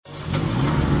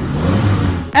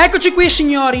Eccoci qui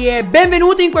signori e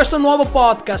benvenuti in questo nuovo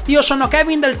podcast. Io sono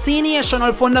Kevin Dalzini e sono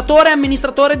il fondatore e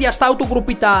amministratore di Astauto Group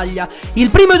Italia, il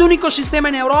primo ed unico sistema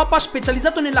in Europa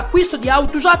specializzato nell'acquisto di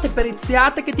auto usate e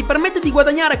periziate che ti permette di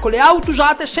guadagnare con le auto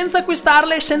usate senza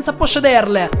acquistarle e senza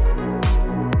possederle.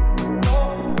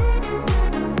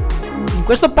 In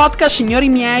questo podcast, signori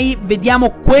miei,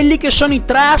 vediamo quelli che sono i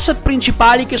tre asset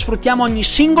principali che sfruttiamo ogni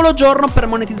singolo giorno per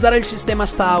monetizzare il sistema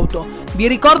Astauto. Vi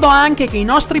ricordo anche che i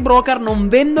nostri broker non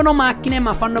vendono macchine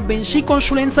ma fanno bensì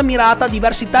consulenza mirata a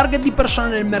diversi target di persone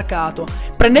nel mercato.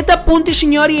 Prendete appunti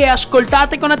signori e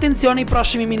ascoltate con attenzione i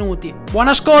prossimi minuti. Buon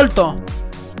ascolto!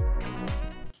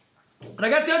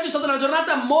 Ragazzi, oggi è stata una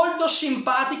giornata molto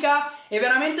simpatica e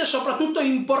veramente soprattutto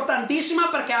importantissima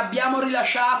perché abbiamo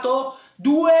rilasciato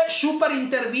due super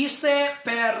interviste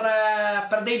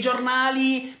per dei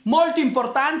giornali molto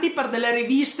importanti, per delle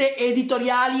riviste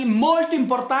editoriali molto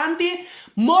importanti,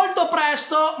 molto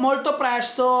presto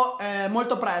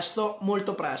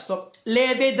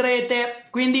le vedrete,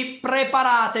 quindi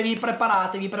preparatevi.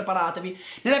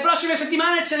 Nelle prossime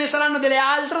settimane ce ne saranno delle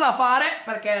altre da fare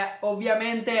perché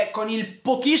ovviamente con il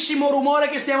pochissimo rumore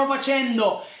che stiamo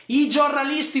facendo i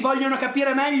giornalisti vogliono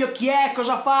capire meglio chi è,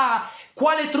 cosa fa,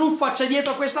 quale truffa c'è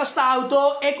dietro questa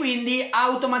Astauto e quindi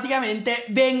automaticamente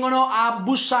vengono a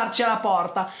bussarci alla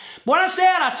porta.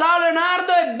 Buonasera, ciao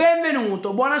Leonardo e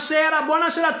benvenuto. Buonasera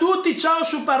a tutti, ciao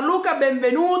Super Luca,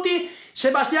 benvenuti.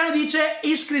 Sebastiano dice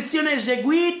iscrizione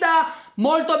eseguita,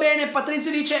 molto bene.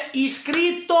 Patrizio dice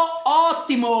iscritto,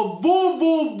 ottimo.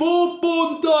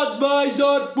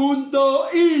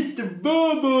 www.advisor.it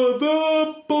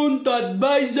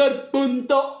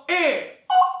www.advisor.it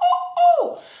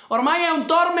Ormai è un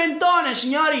tormentone,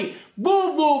 signori.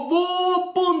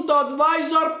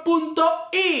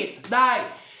 www.advisor.it Dai.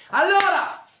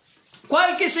 Allora,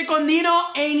 qualche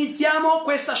secondino e iniziamo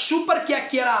questa super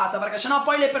chiacchierata, perché sennò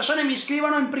poi le persone mi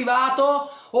scrivono in privato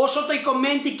o sotto i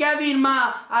commenti: Kevin,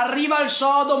 ma arriva il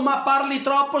sodo, ma parli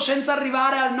troppo senza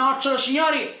arrivare al nocciolo.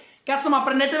 Signori, cazzo, ma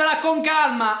prendetevela con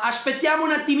calma, aspettiamo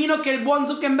un attimino che il buon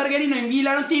Zuckerbergerino invii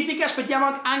la notifica,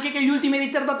 aspettiamo anche che gli ultimi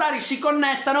ritardatari si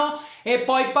connettano e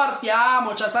poi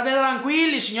partiamo. Cioè, state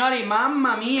tranquilli signori,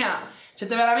 mamma mia,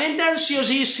 siete veramente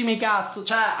ansiosissimi, cazzo.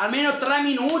 Cioè, almeno 3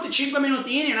 minuti, 5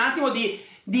 minutini, un attimo di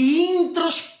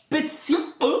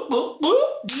introspezione,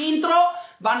 di intro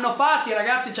vanno fatti,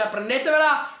 ragazzi. Cioè,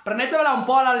 prendetevela un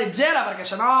po' alla leggera, perché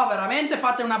sennò veramente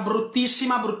fate una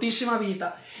bruttissima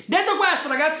vita. Detto questo,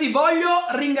 ragazzi, voglio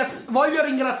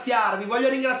ringraziarvi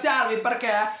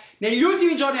perché negli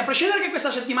ultimi giorni, a prescindere che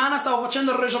questa settimana stavo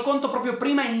facendo il resoconto proprio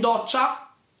prima in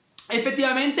doccia,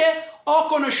 effettivamente ho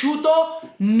conosciuto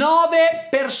 9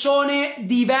 persone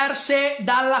diverse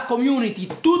dalla community,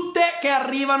 tutte che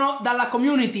arrivano dalla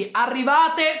community.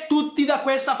 Arrivate tutti da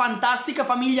questa fantastica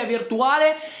famiglia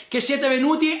virtuale che siete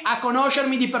venuti a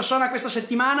conoscermi di persona questa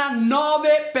settimana.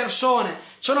 9 persone.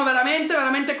 Sono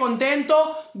veramente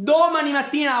contento. Domani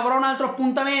mattina avrò un altro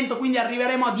appuntamento, quindi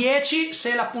arriveremo a 10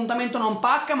 se l'appuntamento non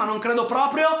pacca, ma non credo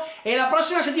proprio, e la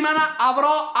prossima settimana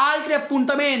avrò altri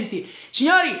appuntamenti.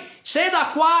 Signori, se da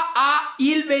qua a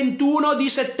il 21 di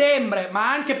settembre, ma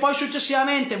anche poi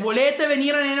successivamente, volete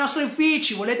venire nei nostri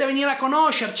uffici, volete venire a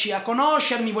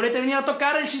conoscermi, volete venire a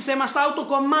toccare il sistema Astauto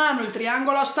con mano, il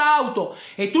triangolo Astauto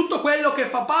e tutto quello che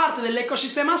fa parte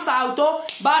dell'ecosistema Astauto,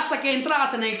 basta che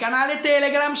entrate nel canale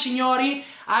Telegram, signori.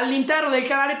 All'interno del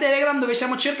canale Telegram, dove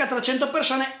siamo circa 300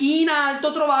 persone, in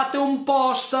alto trovate un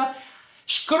post.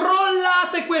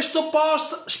 Scrollate questo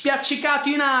post spiaccicato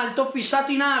in alto,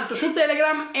 fissato in alto su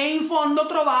Telegram, e in fondo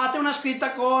trovate una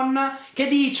scritta che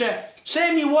dice: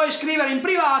 se mi vuoi scrivere in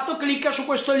privato clicca su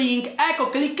questo link. Ecco,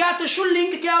 cliccate sul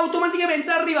link che automaticamente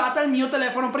arrivate al mio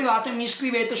telefono privato e mi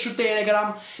scrivete su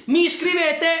Telegram. Mi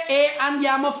scrivete e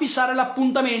andiamo a fissare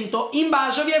l'appuntamento in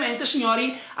base ovviamente,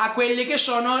 signori, a quelle che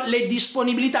sono le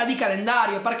disponibilità di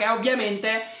calendario, perché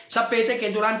ovviamente sapete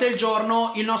che durante il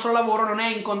giorno il nostro lavoro non è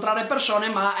incontrare persone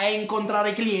ma è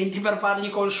incontrare clienti per fargli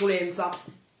consulenza.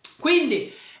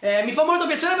 Quindi mi fa molto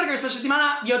piacere perché questa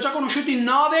settimana vi ho già conosciuti in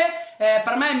 9.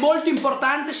 Per me è molto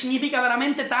importante, significa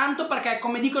veramente tanto, perché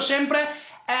come dico sempre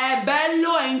è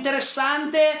bello, è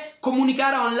interessante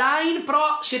comunicare online,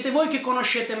 però siete voi che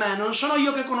conoscete me, non sono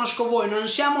io che conosco voi, non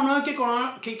siamo noi che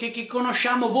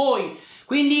conosciamo voi.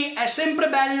 Quindi è sempre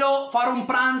bello fare un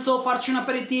pranzo, farci un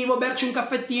aperitivo, berci un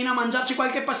caffettino, mangiarci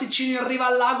qualche pasticcino in riva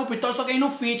al lago piuttosto che in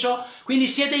ufficio. Quindi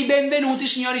siete i benvenuti,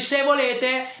 signori, se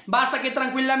volete, basta che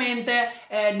tranquillamente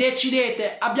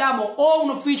decidete. Abbiamo o un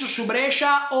ufficio su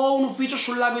Brescia o un ufficio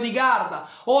sul lago di Garda,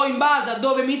 o in base a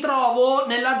dove mi trovo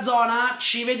nella zona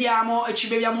ci vediamo e ci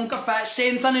beviamo un caffè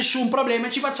senza nessun problema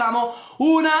e ci facciamo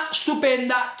una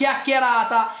stupenda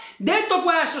chiacchierata. Detto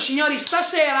questo, signori,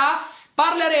 stasera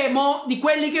parleremo di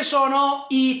quelli che sono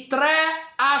i 3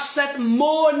 asset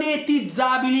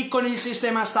monetizzabili con il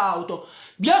sistema Stauto.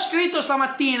 Vi ho scritto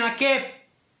stamattina che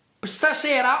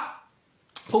stasera,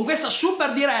 con questa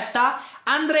super diretta,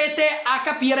 andrete a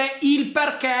capire il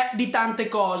perché di tante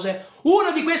cose.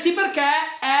 Uno di questi perché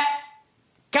è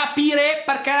capire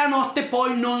perché la notte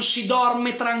poi non si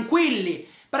dorme tranquilli,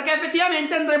 perché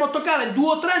effettivamente andremo a toccare 2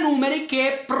 o 3 numeri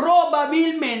che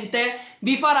probabilmente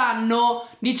vi faranno,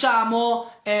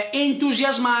 diciamo,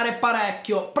 entusiasmare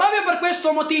parecchio. Proprio per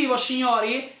questo motivo,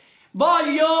 signori,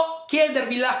 voglio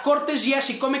chiedervi la cortesia,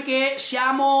 siccome che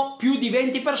siamo più di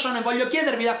 20 persone, voglio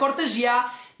chiedervi la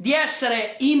cortesia di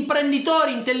essere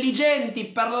imprenditori intelligenti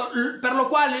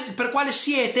per quale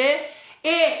siete,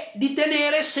 e di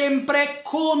tenere sempre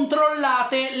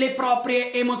controllate le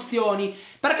proprie emozioni.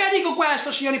 Perché dico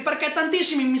questo, signori? Perché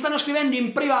tantissimi mi stanno scrivendo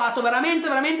in privato, veramente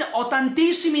ho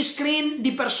tantissimi screen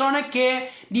di persone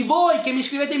di voi che mi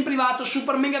scrivete in privato,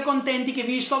 super mega contenti, che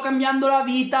vi sto cambiando la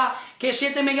vita, che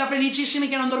siete mega felicissimi,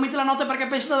 che non dormite la notte perché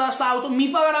pensate alla Stauto. Mi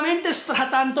fa veramente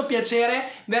tanto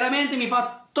piacere, veramente mi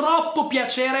fa troppo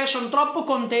piacere, sono troppo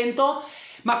contento,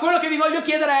 ma quello che vi voglio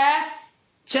chiedere è: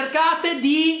 cercate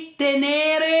di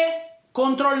tenere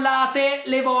controllate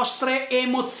le vostre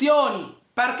emozioni,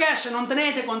 perché se non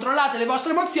tenete controllate le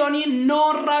vostre emozioni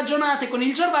non ragionate con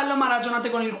il cervello ma ragionate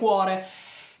con il cuore.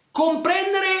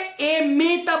 Comprendere e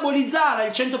metabolizzare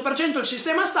al 100% il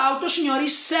sistema Stauto, signori,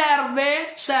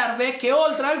 serve che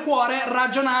oltre al cuore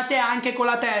ragionate anche con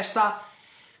la testa.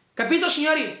 Capito,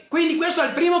 signori? Quindi questo è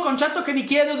il primo concetto che vi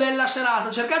chiedo della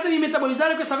serata. Cercate di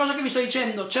metabolizzare questa cosa che vi sto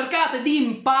dicendo. Cercate di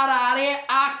imparare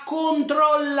a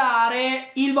controllare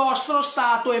il vostro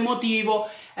stato emotivo.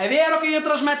 È vero che io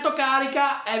trasmetto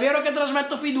carica, è vero che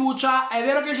trasmetto fiducia, è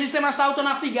vero che il sistema Stauto è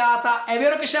una figata, è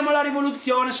vero che siamo la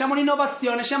rivoluzione, siamo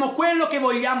l'innovazione, siamo quello che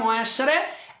vogliamo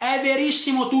essere. È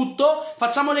verissimo tutto.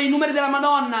 Facciamo dei numeri della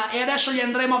Madonna e adesso li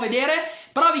andremo a vedere.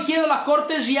 Però vi chiedo la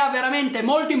cortesia, veramente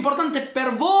molto importante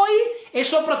per voi e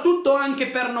soprattutto anche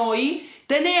per noi,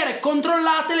 tenere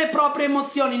controllate le proprie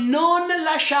emozioni, non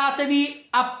lasciatevi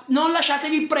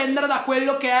prendere da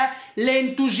quello che è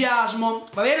l'entusiasmo.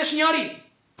 Va bene, signori?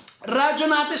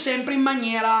 Ragionate sempre in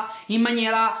maniera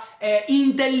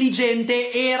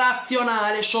intelligente e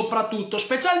razionale, soprattutto,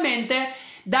 specialmente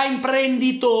da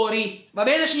imprenditori. Va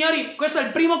bene, signori? Questo è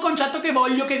il primo concetto che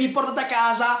voglio che vi portate a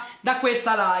casa da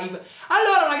questa live.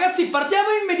 Allora, ragazzi, partiamo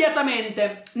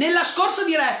immediatamente. Nella scorsa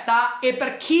diretta, e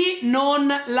per chi non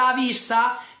l'ha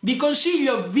vista, vi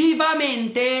consiglio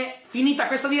vivamente, finita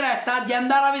questa diretta, di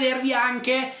andare a vedervi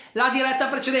anche la diretta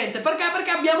precedente. Perché?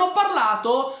 Perché abbiamo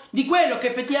parlato di quello che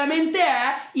effettivamente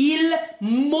è il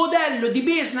modello di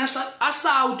business a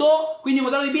Stauto, quindi un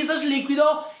modello di business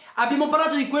liquido. Abbiamo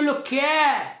parlato di quello che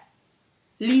è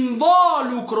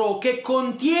l'involucro che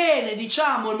contiene,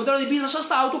 diciamo, il modello di business a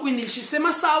Stauto, quindi il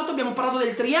sistema Stauto. Abbiamo parlato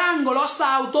del triangolo a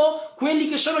Stauto, quelli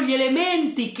che sono gli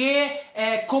elementi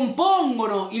che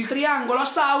compongono il triangolo a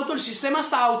Stauto, il sistema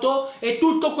Stauto e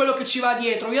tutto quello che ci va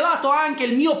dietro. Vi ho dato anche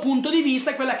il mio punto di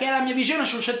vista, quella che è la mia visione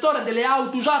sul settore delle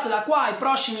auto usate da qua ai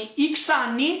prossimi X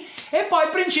anni, e poi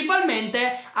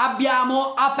principalmente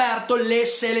abbiamo aperto le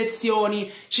selezioni.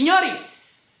 Signori,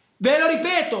 ve lo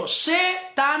ripeto,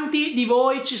 se tanti di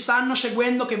voi ci stanno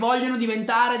seguendo che vogliono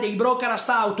diventare dei broker a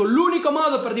Stauto, l'unico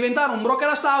modo per diventare un broker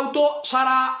a Stauto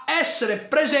sarà essere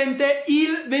presente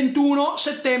il 21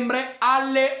 settembre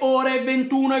alle ore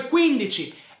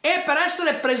 21:15. E per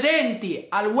essere presenti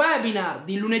al webinar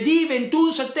di lunedì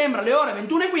 21 settembre alle ore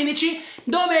 21:15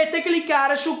 dovete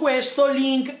cliccare su questo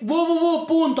link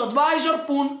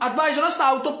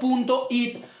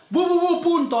www.advisorastauto.it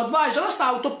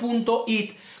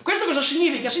www.advisorastauto.it. Questo cosa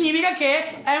significa? Significa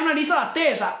che è una lista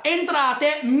d'attesa.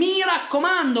 Entrate, mi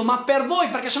raccomando, ma per voi,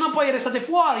 perché sennò poi restate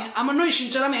fuori. A noi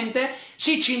sinceramente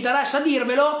sì, ci interessa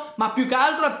dirvelo, ma più che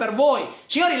altro è per voi.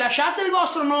 Signori, lasciate il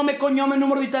vostro nome, cognome,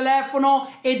 numero di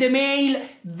telefono ed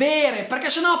email vere,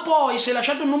 perché sennò poi, se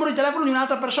lasciate un numero di telefono di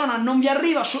un'altra persona, non vi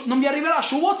arriverà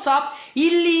su WhatsApp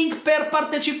il link per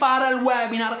partecipare al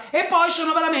webinar. E poi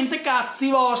sono veramente cazzi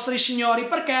vostri, signori,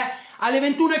 perché alle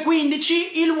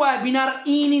 21:15 il webinar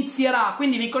inizierà,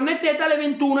 quindi vi connettete alle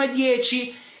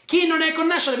 21:10. chi non è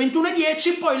connesso alle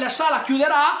 21:10 poi la sala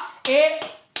chiuderà e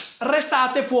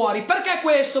restate fuori. Perché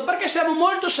questo? Perché siamo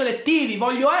molto selettivi,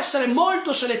 voglio essere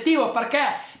molto selettivo,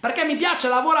 perché mi piace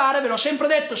lavorare, ve l'ho sempre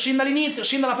detto sin dall'inizio,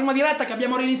 sin dalla prima diretta che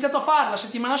abbiamo iniziato a fare la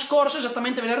settimana scorsa,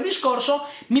 esattamente venerdì scorso,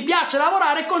 mi piace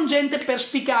lavorare con gente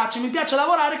perspicace, mi piace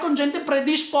lavorare con gente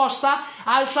predisposta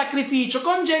al sacrificio,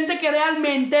 con gente che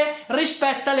realmente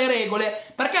rispetta le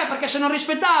regole. Perché? Perché se non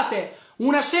rispettate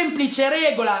una semplice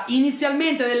regola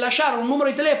inizialmente del lasciare un numero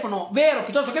di telefono vero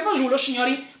piuttosto che fasullo,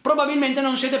 signori, probabilmente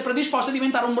non siete predisposti a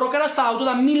diventare un broker auto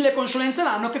da 1000 consulenze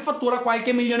l'anno che fattura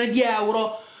qualche milione di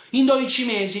euro in 12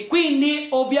 mesi. Quindi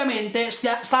ovviamente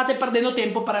state perdendo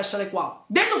tempo per essere qua.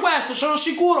 Detto questo, sono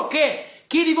sicuro che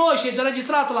chi di voi si è già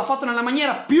registrato l'ha fatto nella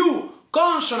maniera più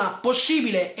consona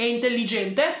possibile e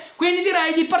intelligente, quindi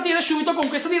direi di partire subito con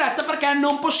questa diretta perché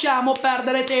non possiamo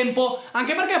perdere tempo,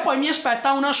 anche perché poi mi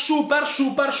aspetta una super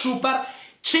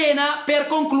cena per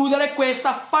concludere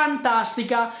questa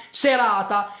fantastica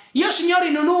serata. Io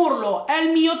signori non urlo, è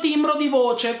il mio timbro di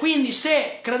voce, quindi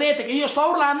se credete che io sto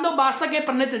urlando basta che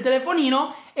prendete il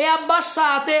telefonino e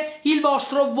abbassate il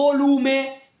vostro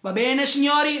volume, va bene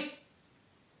signori?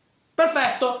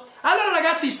 Perfetto. Allora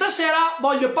ragazzi, stasera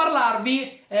voglio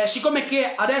parlarvi, siccome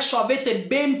che adesso avete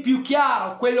ben più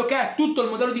chiaro quello che è tutto il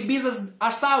modello di business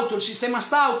a stauto, il sistema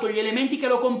stauto, gli elementi che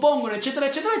lo compongono, eccetera,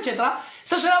 eccetera, eccetera,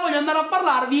 stasera voglio andare a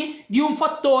parlarvi di un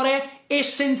fattore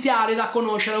essenziale da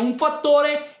conoscere, un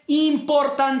fattore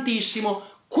importantissimo,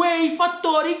 quei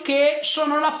fattori che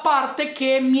sono la parte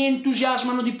che mi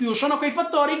entusiasmano di più, sono quei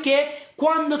fattori che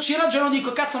quando ci ragiono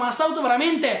dico, cazzo, ma stauto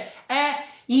veramente è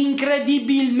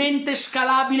incredibilmente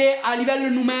scalabile a livello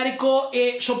numerico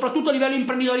e soprattutto a livello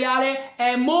imprenditoriale,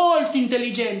 è molto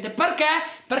intelligente. Perché?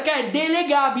 Perché è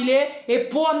delegabile e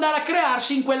può andare a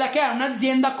crearsi in quella che è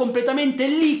un'azienda completamente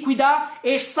liquida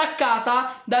e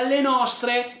staccata dalle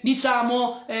nostre,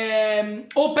 diciamo,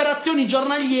 operazioni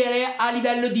giornaliere a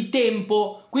livello di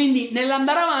tempo. Quindi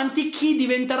nell'andare avanti chi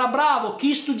diventerà bravo,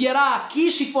 chi studierà,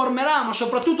 chi si formerà, ma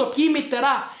soprattutto chi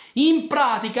metterà in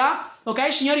pratica,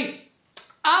 ok signori,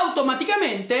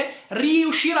 automaticamente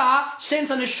riuscirà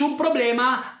senza nessun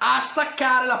problema a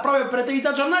staccare la propria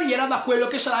operatività giornaliera da quello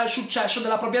che sarà il successo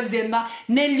della propria azienda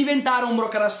nel diventare un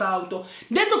broker auto.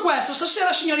 Detto questo,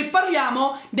 stasera signori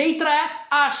parliamo dei 3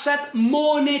 asset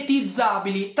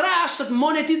monetizzabili. 3 asset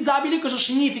monetizzabili cosa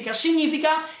significa?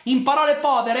 Significa, in parole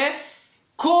povere,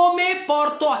 come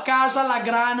porto a casa la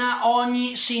grana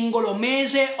ogni singolo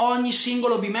mese, ogni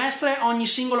singolo bimestre, ogni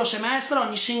singolo semestre,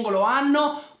 ogni singolo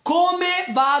anno. Come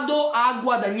vado a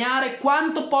guadagnare,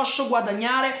 quanto posso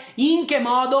guadagnare, in che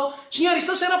modo? Signori,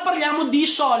 stasera parliamo di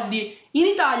soldi. In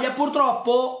Italia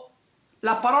purtroppo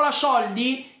la parola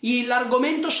soldi,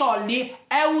 l'argomento soldi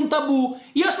è un tabù.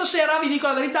 Io stasera vi dico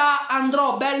la verità,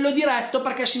 andrò bello diretto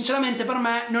perché sinceramente per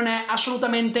me non è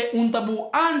assolutamente un tabù.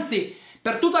 Anzi,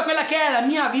 per tutta quella che è la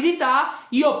mia avidità,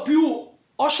 io più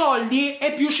ho soldi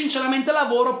e più sinceramente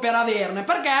lavoro per averne.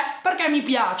 Perché? Perché mi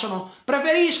piacciono.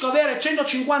 Preferisco avere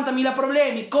 150.000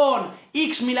 problemi con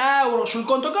x mila euro sul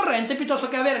conto corrente piuttosto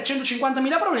che avere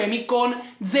 150.000 problemi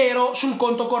con 0 sul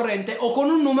conto corrente o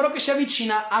con un numero che si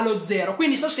avvicina allo 0.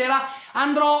 Quindi stasera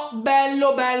andrò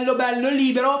bello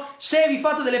libero. Se vi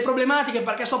fate delle problematiche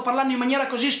perché sto parlando in maniera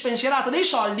così spensierata dei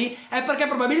soldi, è perché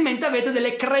probabilmente avete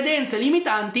delle credenze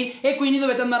limitanti e quindi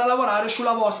dovete andare a lavorare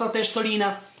sulla vostra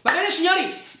testolina. Va bene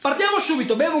signori? Partiamo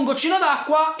subito, bevo un goccino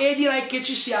d'acqua e direi che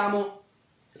ci siamo.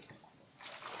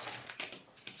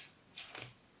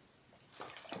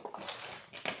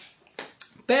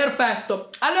 Perfetto.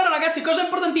 Allora ragazzi, cosa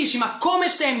importantissima, come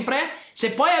sempre,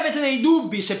 se poi avete dei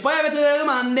dubbi, se poi avete delle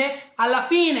domande, alla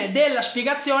fine della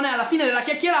spiegazione, alla fine della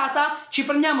chiacchierata, ci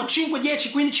prendiamo 5, 10,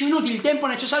 15 minuti, il tempo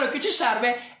necessario che ci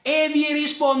serve, e vi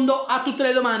rispondo a tutte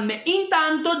le domande.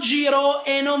 Intanto giro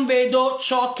e non vedo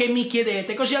ciò che mi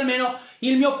chiedete, così almeno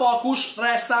il mio focus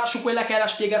resta su quella che è la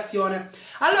spiegazione.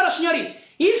 Allora signori,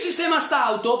 il sistema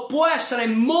stauto può essere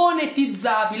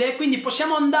monetizzabile, quindi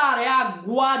possiamo andare a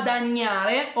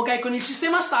guadagnare, ok, con il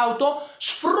sistema stauto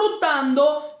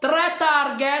sfruttando 3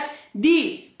 target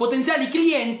di potenziali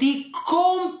clienti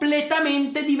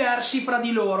completamente diversi fra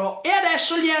di loro. E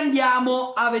adesso li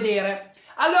andiamo a vedere.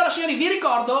 Allora signori, vi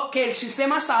ricordo che il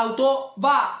sistema stauto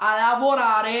va a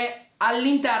lavorare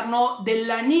all'interno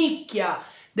della nicchia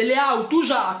delle auto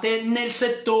usate nel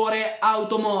settore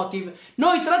automotive.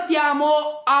 Noi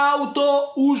trattiamo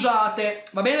auto usate,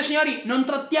 va bene signori? Non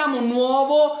trattiamo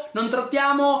nuovo, non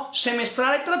trattiamo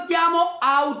semestrale, trattiamo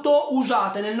auto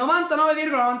usate. Nel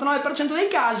 99,99% dei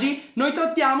casi noi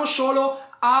trattiamo solo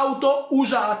auto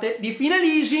usate di fine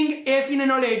leasing e fine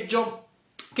noleggio.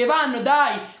 che vanno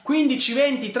dai 15,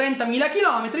 20, 30.000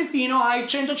 km fino ai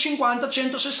 150,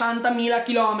 160.000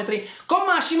 km, con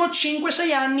massimo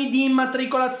 5-6 anni di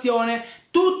immatricolazione.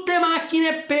 Tutte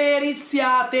macchine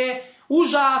periziate,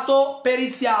 usato,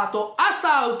 periziato.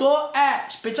 Astauto è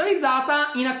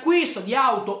specializzata in acquisto di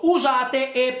auto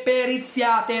usate e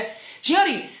periziate.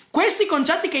 Signori, questi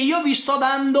concetti che io vi sto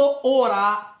dando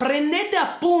ora, prendete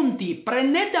appunti,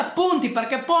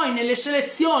 perché poi nelle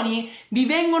selezioni vi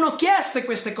vengono chieste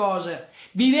queste cose.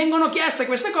 Vi vengono chieste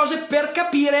queste cose per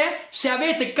capire se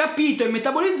avete capito e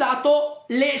metabolizzato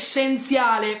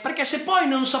l'essenziale, perché se poi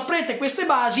non saprete queste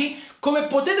basi, come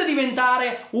potete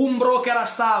diventare un broker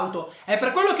astauto? È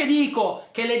per quello che dico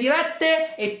che le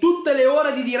dirette e tutte le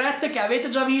ore di dirette che avete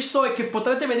già visto e che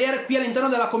potrete vedere qui all'interno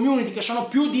della community, che sono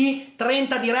più di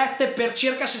 30 dirette per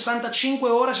circa 65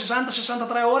 ore,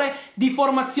 60-63 ore di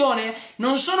formazione,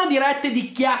 non sono dirette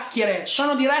di chiacchiere,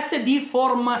 sono dirette di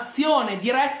formazione,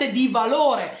 dirette di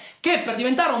valore, che per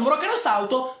diventare un broker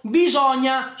astauto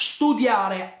bisogna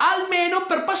studiare, almeno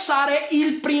per passare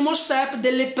il primo step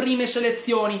delle prime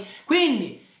selezioni.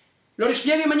 Quindi, lo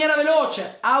rispiego in maniera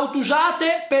veloce: auto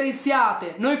usate,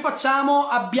 periziate. Noi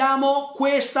abbiamo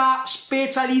questa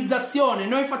specializzazione,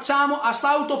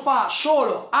 Astauto fa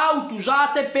solo auto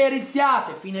usate,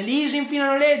 periziate, fine leasing, fine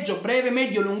noleggio, breve,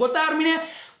 medio, lungo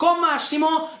termine, con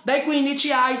massimo dai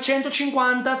 15 ai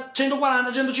 150,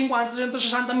 140, 150,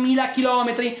 160.000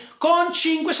 km, con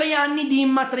 5-6 anni di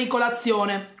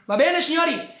immatricolazione. Va bene,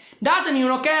 signori? Datemi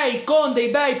un ok con dei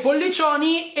bei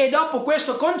pollicioni e dopo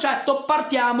questo concetto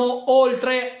partiamo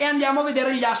oltre e andiamo a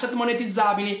vedere gli asset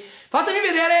monetizzabili. Fatemi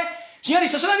vedere, signori,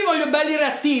 stasera vi voglio belli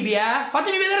reattivi,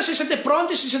 Fatemi vedere se siete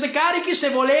pronti, se siete carichi, se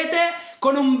volete,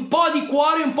 con un po' di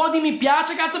cuore, un po' di mi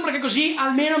piace, cazzo, perché così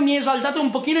almeno mi esaltate un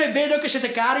pochino e vedo che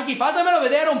siete carichi. Fatemelo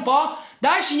vedere un po'.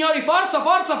 Dai, signori, forza,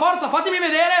 forza, forza, fatemi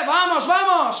vedere. Vamos,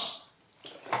 vamos.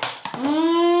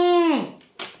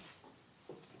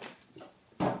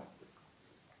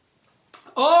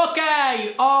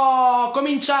 Ok,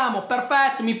 cominciamo,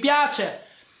 perfetto, mi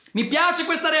piace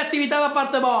questa reattività da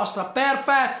parte vostra,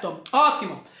 perfetto,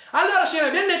 ottimo. Allora, signori,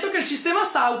 abbiamo detto che il sistema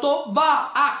astauto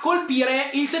va a colpire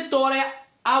il settore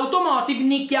automotive,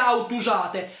 nicchia auto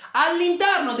usate.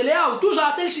 All'interno delle auto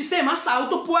usate il sistema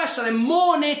astauto può essere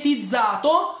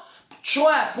monetizzato,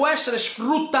 cioè può essere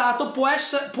sfruttato, può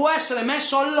essere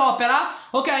messo all'opera,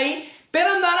 ok? Per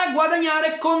andare a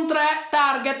guadagnare con 3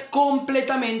 target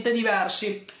completamente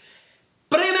diversi.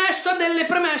 Premessa delle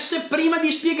premesse prima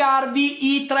di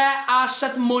spiegarvi i 3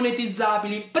 asset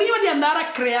monetizzabili. Prima di andare a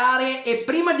creare e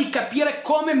prima di capire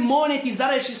come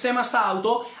monetizzare il sistema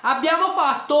astauto, abbiamo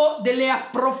fatto delle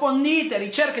approfondite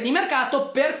ricerche di mercato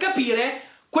per capire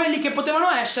quelli che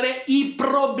potevano essere i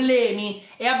problemi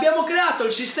e abbiamo creato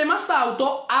il sistema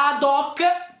astauto ad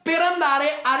hoc per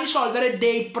andare a risolvere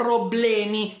dei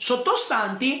problemi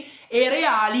sottostanti e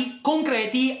reali,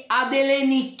 concreti, a delle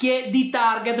nicchie di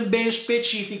target ben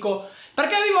specifico.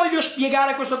 Perché vi voglio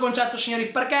spiegare questo concetto, signori?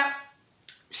 Perché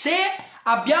se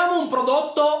abbiamo un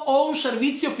prodotto o un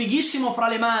servizio fighissimo fra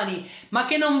le mani, ma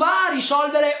che non va a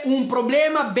risolvere un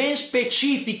problema ben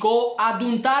specifico ad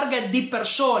un target di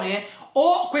persone,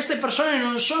 o queste persone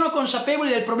non sono consapevoli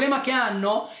del problema che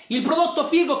hanno, il prodotto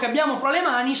figo che abbiamo fra le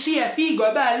mani, sì, è figo,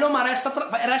 è bello, ma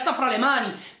resta fra le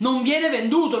mani, non viene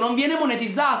venduto, non viene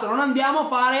monetizzato, non andiamo a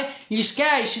fare gli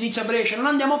skate, si dice a Brescia, non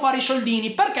andiamo a fare i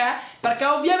soldini. Perché? Perché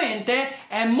ovviamente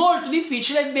è molto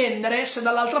difficile vendere se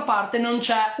dall'altra parte non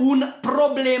c'è un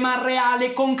problema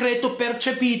reale, concreto,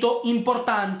 percepito,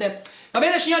 importante. Va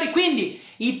bene, signori? Quindi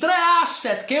i 3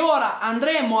 asset che ora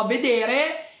andremo a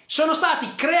vedere sono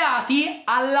stati creati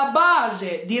alla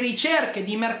base di ricerche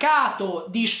di mercato,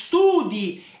 di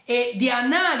studi e di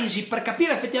analisi per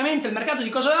capire effettivamente il mercato di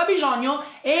cosa aveva bisogno,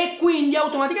 e quindi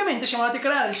automaticamente siamo andati a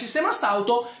creare il sistema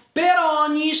astauto per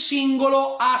ogni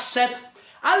singolo asset.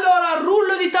 Allora,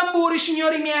 rullo di tamburi,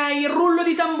 signori miei, rullo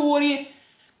di tamburi.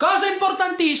 Cosa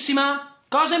importantissima,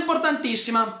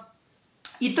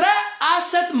 i 3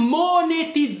 asset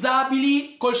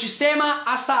monetizzabili col sistema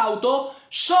astauto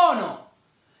sono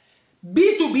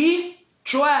B2B,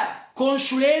 cioè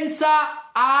consulenza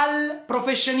al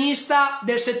professionista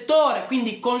del settore,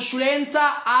 quindi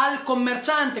consulenza al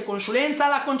commerciante, consulenza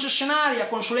alla concessionaria,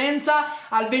 consulenza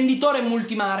al venditore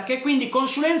multimarche, quindi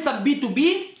consulenza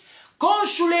B2B,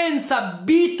 consulenza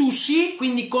B2C,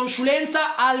 quindi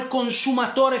consulenza al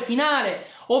consumatore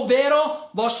finale, ovvero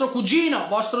vostro cugino,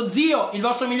 vostro zio, il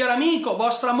vostro migliore amico,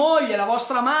 vostra moglie, la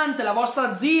vostra amante, la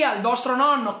vostra zia, il vostro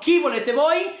nonno, chi volete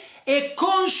voi, e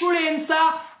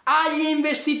consulenza agli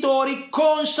investitori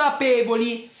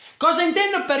consapevoli. Cosa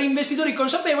intendo per investitori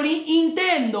consapevoli?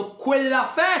 Intendo quella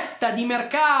fetta di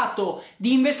mercato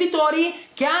di investitori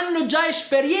che hanno già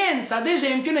esperienza, ad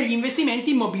esempio, negli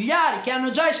investimenti immobiliari, che hanno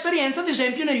già esperienza, ad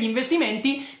esempio, negli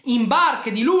investimenti in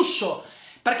barche di lusso.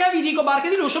 Perché vi dico barche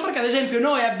di lusso? Perché, ad esempio,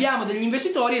 noi abbiamo degli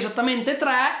investitori, esattamente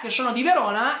 3, che sono di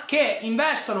Verona, che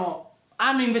investono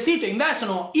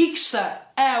X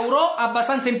euro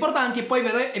abbastanza importanti, e poi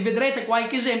vedrete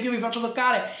qualche esempio, vi faccio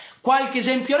toccare qualche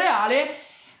esempio reale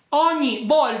ogni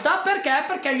volta.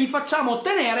 Perché gli facciamo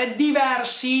ottenere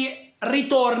diversi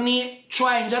ritorni,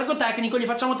 cioè in gergo tecnico gli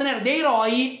facciamo ottenere dei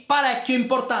ROI parecchio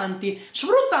importanti,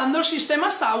 sfruttando il sistema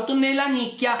Stout nella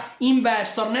nicchia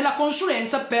investor, nella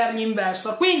consulenza per gli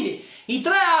investor. Quindi i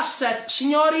 3 asset,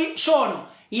 signori, sono: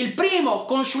 il primo,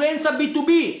 consulenza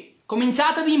B2B.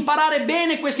 Cominciate ad imparare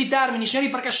bene questi termini, signori,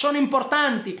 perché sono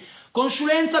importanti.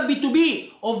 Consulenza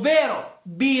B2B, ovvero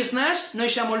business, noi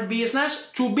siamo il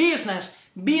business to business,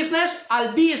 business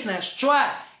al business, cioè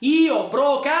io,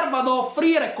 broker, vado a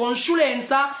offrire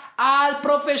consulenza al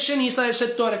professionista del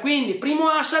settore. Quindi, primo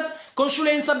asset,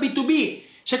 consulenza B2B.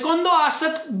 Secondo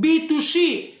asset,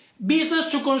 B2C, business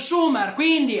to consumer.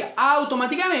 Quindi,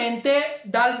 automaticamente,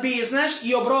 dal business,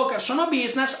 io broker sono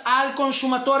business, al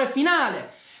consumatore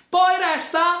finale. Poi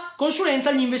resta consulenza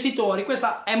agli investitori.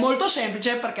 Questa è molto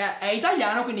semplice perché è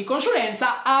italiano, quindi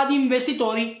consulenza ad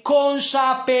investitori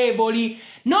consapevoli,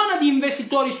 non ad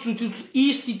investitori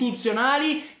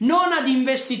istituzionali, non ad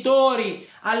investitori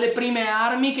alle prime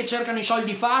armi che cercano i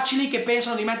soldi facili, che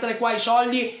pensano di mettere qua i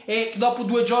soldi e dopo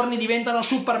 2 giorni diventano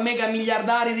super mega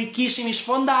miliardari ricchissimi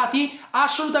sfondati.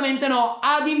 Assolutamente no,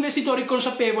 ad investitori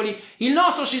consapevoli. Il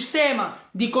nostro sistema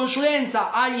di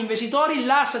consulenza agli investitori,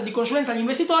 l'asset di consulenza agli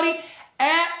investitori,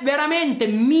 è veramente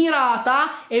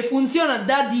mirata e funziona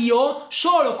da Dio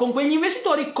solo con quegli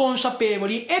investitori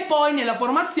consapevoli. E poi nella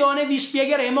formazione vi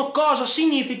spiegheremo cosa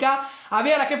significa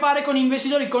avere a che fare con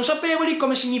investitori consapevoli,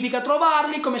 come significa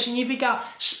trovarli, come significa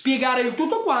spiegare il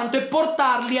tutto quanto e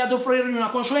portarli ad offrirgli una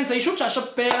consulenza di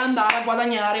successo per andare a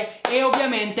guadagnare e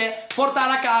ovviamente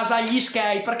portare a casa gli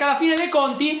skate, perché alla fine dei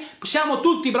conti siamo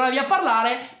tutti bravi a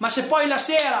parlare, ma se poi la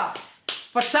sera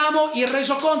facciamo il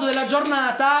resoconto della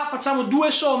giornata, facciamo 2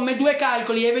 somme, 2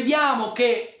 calcoli e vediamo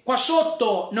che qua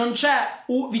sotto non c'è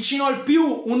vicino al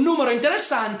più un numero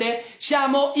interessante,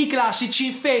 siamo i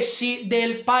classici fessi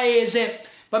del paese.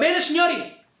 Va bene,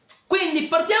 signori? Quindi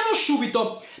partiamo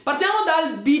subito, partiamo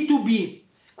dal B2B,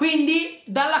 quindi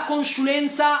dalla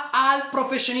consulenza al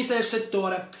professionista del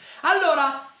settore.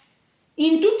 Allora,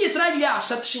 in tutti e 3 gli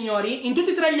asset, signori, in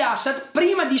tutti e 3 gli asset,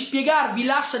 prima di spiegarvi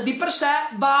l'asset di per sé,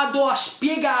 vado a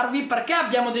spiegarvi perché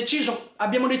abbiamo deciso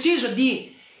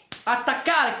di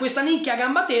attaccare questa nicchia a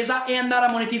gamba tesa e andare a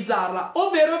monetizzarla,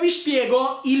 ovvero vi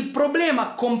spiego il problema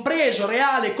compreso,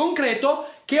 reale e concreto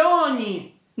che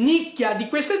ogni nicchia di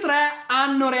queste 3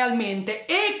 hanno realmente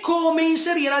e come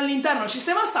inserire all'interno del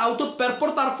sistema Stout per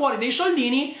portare fuori dei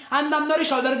soldini andando a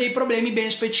risolvere dei problemi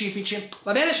ben specifici.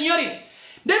 Va bene, signori?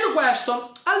 Detto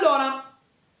questo, allora,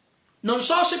 non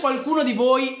so se qualcuno di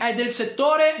voi è del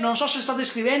settore, non so se state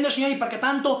scrivendo, signori, perché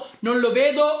tanto non lo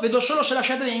vedo, vedo solo se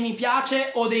lasciate dei mi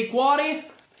piace o dei cuori.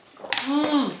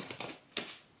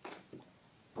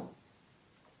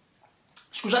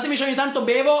 Scusatemi se ogni tanto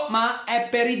bevo, ma è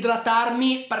per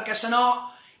idratarmi, perché sennò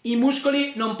i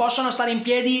muscoli non possono stare in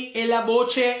piedi e la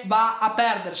voce va a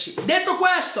perdersi. Detto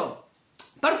questo,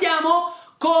 partiamo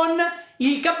con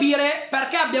il capire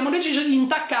perché abbiamo deciso di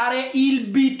intaccare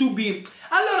il B2B.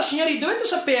 Allora, signori, dovete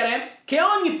sapere che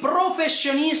ogni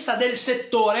professionista del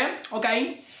settore, ok,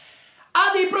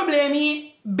 ha dei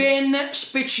problemi ben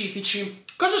specifici.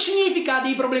 Cosa significa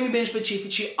dei problemi ben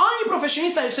specifici? Ogni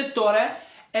professionista del settore,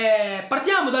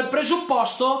 partiamo dal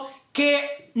presupposto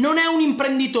che non è un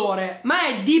imprenditore, ma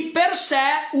è di per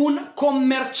sé un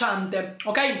commerciante,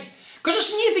 ok? Cosa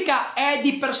significa è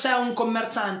di per sé un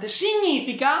commerciante?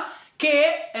 Significa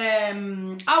che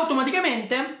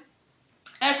automaticamente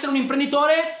essere un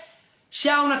imprenditore si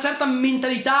ha una certa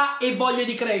mentalità e voglia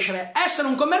di crescere. Essere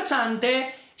un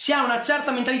commerciante si ha una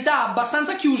certa mentalità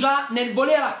abbastanza chiusa nel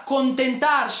voler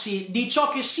accontentarsi di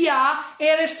ciò che si ha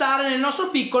e restare nel nostro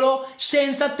piccolo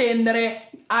senza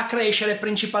tendere a crescere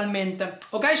principalmente.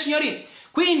 Ok, signori?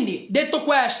 Quindi, detto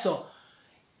questo,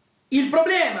 il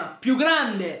problema più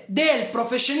grande del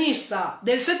professionista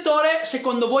del settore,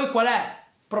 secondo voi qual è?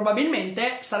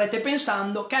 Probabilmente starete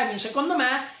pensando, Kevin, secondo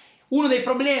me uno dei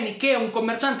problemi che un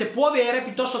commerciante può avere,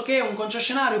 piuttosto che un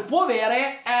concessionario può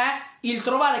avere, è il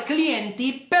trovare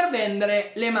clienti per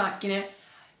vendere le macchine.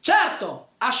 Certo,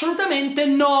 assolutamente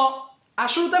no,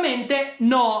 assolutamente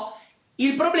no.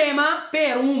 il problema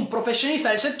per un professionista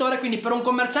del settore, quindi per un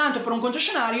commerciante o per un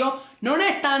concessionario, non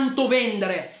è tanto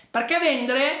vendere, perché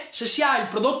vendere, se si ha il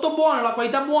prodotto buono, la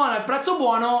qualità buona, il prezzo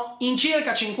buono, in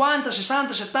circa 50,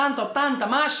 60, 70, 80,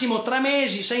 massimo 3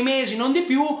 mesi, 6 mesi, non di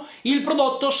più, il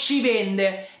prodotto si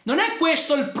vende. Non è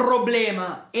questo il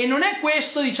problema e non è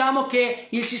questo, diciamo, che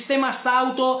il sistema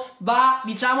Stauto va,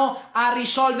 diciamo, a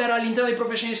risolvere all'interno dei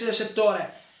professionisti del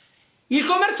settore. Il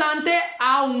commerciante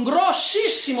ha un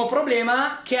grossissimo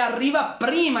problema che arriva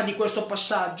prima di questo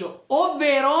passaggio,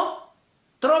 ovvero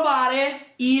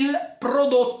trovare il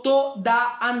prodotto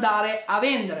da andare a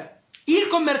vendere. Il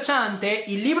commerciante,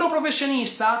 il libero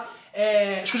professionista,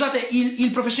 il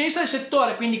professionista del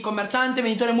settore, quindi commerciante,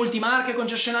 venditore multimarche,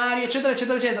 concessionario, eccetera,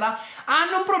 eccetera, eccetera,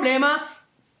 hanno un problema,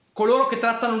 coloro che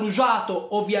trattano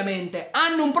l'usato ovviamente,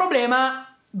 hanno un problema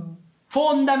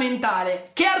fondamentale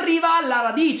che arriva alla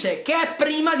radice, che è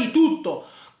prima di tutto.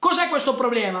 Cos'è questo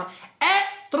problema?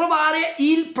 È trovare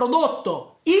il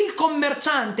prodotto. Il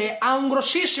commerciante ha un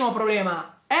grossissimo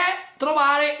problema, è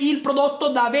trovare il prodotto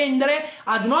da vendere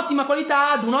ad un'ottima qualità,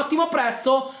 ad un ottimo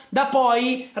prezzo, da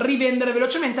poi rivendere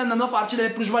velocemente andando a farci delle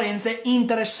plusvalenze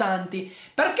interessanti.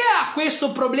 Perché ha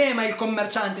questo problema il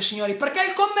commerciante, signori? Perché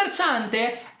il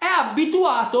commerciante è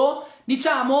abituato,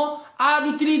 diciamo, ad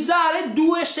utilizzare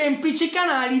due semplici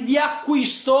canali di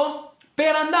acquisto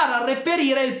per andare a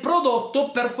reperire il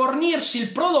prodotto, per fornirsi il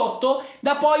prodotto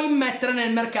da poi immettere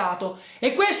nel mercato.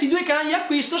 E questi due canali di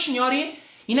acquisto, signori,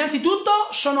 innanzitutto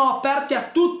sono aperti a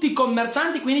tutti i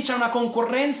commercianti, quindi c'è una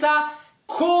concorrenza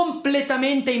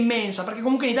completamente immensa, perché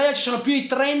comunque in Italia ci sono più di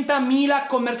 30.000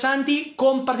 commercianti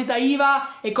con partita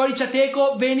IVA e codice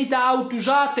Ateco vendita auto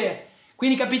usate.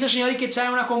 Quindi capite, signori, che c'è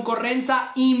una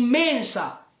concorrenza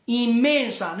immensa,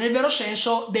 immensa nel vero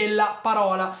senso della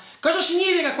parola. Cosa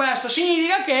significa questo?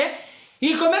 Significa che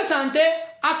il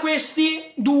commerciante ha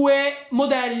questi due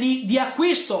modelli di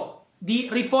acquisto, di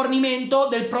rifornimento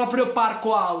del proprio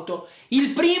parco auto. Il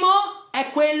primo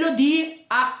è quello di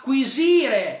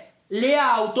acquisire le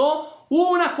auto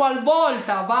una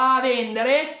qualvolta va a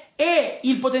vendere e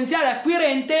il potenziale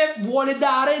acquirente vuole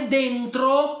dare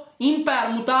dentro in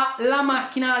permuta la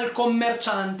macchina al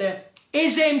commerciante.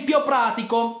 Esempio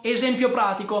pratico.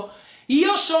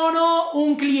 Io sono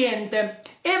un cliente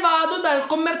e vado dal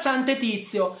commerciante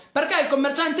Tizio, perché il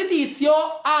commerciante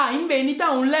Tizio ha in vendita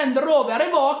un Land Rover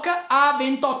Evoque a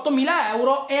 28.000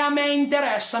 euro e a me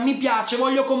interessa, mi piace,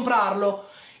 voglio comprarlo.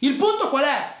 Il punto qual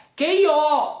è? Che io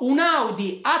ho un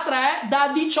Audi A3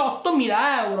 da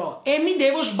 18.000 euro e mi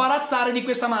devo sbarazzare di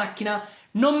questa macchina.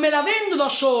 Non me la vendo da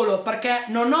solo perché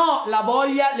non ho la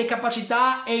voglia, le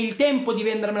capacità e il tempo di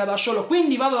vendermela da solo,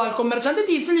 quindi vado dal commerciante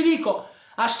Tizio e gli dico: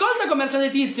 ascolta commerciante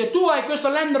Tizio, tu hai questo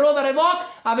Land Rover Evoque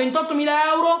a 28.000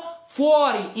 euro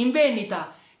fuori in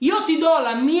vendita, io ti do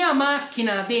la mia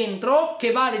macchina dentro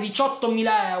che vale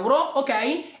 18.000 euro,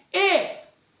 ok? E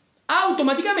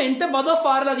automaticamente vado a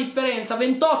fare la differenza,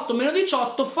 28 meno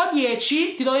 18 fa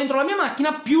 10, ti do dentro la mia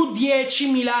macchina più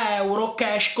 10.000 euro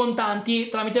cash contanti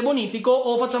tramite bonifico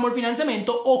o facciamo il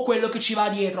finanziamento o quello che ci va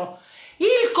dietro.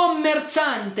 Il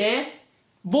commerciante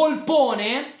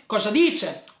volpone cosa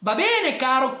dice? Va bene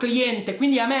caro cliente,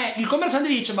 quindi a me il commerciante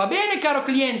dice: va bene caro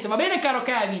cliente, va bene caro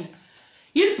Kevin,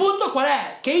 il punto qual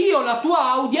è? Che io la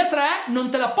tua Audi A3 non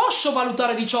te la posso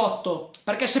valutare 18,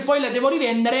 perché se poi la devo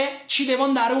rivendere ci devo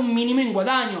andare un minimo in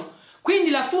guadagno,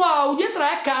 quindi la tua Audi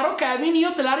A3 caro Kevin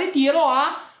io te la ritiro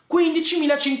a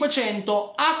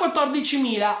 15.500, a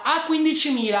 14.000, a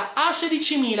 15.000, a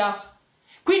 16.000,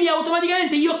 quindi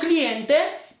automaticamente io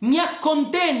cliente mi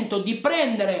accontento di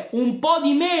prendere un po'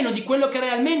 di meno di quello che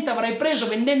realmente avrei preso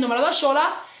vendendomela da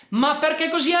sola, ma perché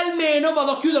così almeno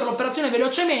vado a chiudere l'operazione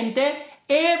velocemente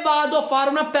e vado a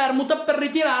fare una permuta per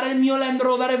ritirare il mio Land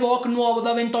Rover Evoque nuovo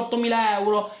da 28.000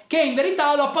 euro, che in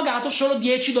verità l'ho pagato solo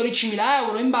 10-12.000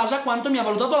 euro in base a quanto mi ha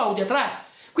valutato l'Audi A3.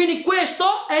 Quindi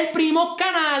questo è il primo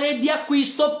canale di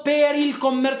acquisto per il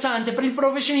commerciante, per il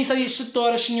professionista del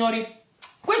settore, signori.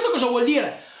 Questo cosa vuol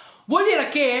dire? Vuol dire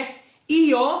che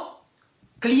io,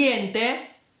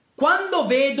 cliente, quando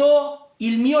vedo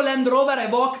il mio Land Rover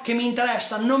Evoque che mi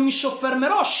interessa, non mi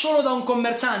soffermerò solo da un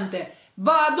commerciante,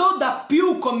 vado da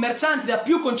più commercianti, da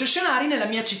più concessionari nella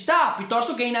mia città,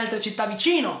 piuttosto che in altre città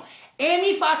vicino, e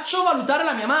mi faccio valutare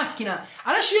la mia macchina.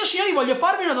 Adesso io, signori, voglio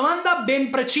farvi una domanda ben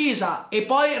precisa e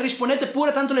poi rispondete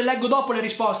pure, tanto le leggo dopo le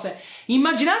risposte.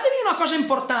 Immaginatevi una cosa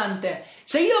importante: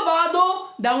 se io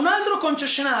vado da un altro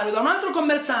concessionario, da un altro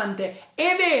commerciante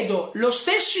e vedo lo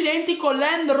stesso identico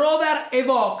Land Rover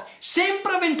Evoque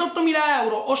sempre a 28.000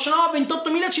 euro, o se no a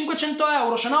 28.500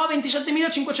 euro, se no a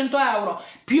 27.500 euro,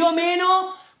 più o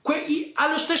meno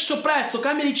allo stesso prezzo,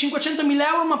 cambia di 500.000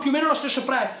 euro ma più o meno lo stesso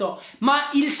prezzo, ma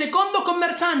il secondo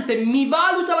commerciante mi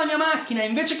valuta la mia macchina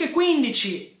invece che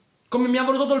 15, come mi ha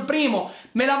valutato il primo,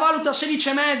 me la valuta a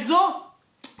 16,5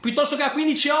 piuttosto che a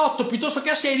 15,8, piuttosto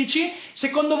che a 16,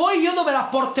 secondo voi io dove la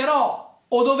porterò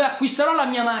o dove acquisterò la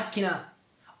mia macchina?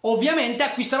 Ovviamente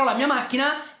acquisterò la mia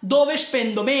macchina dove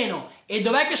spendo meno. E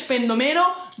dov'è che spendo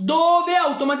meno? Dove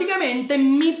automaticamente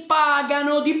mi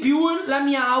pagano di più la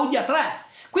mia Audi A3.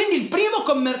 Quindi il primo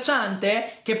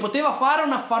commerciante che poteva fare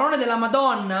un affarone della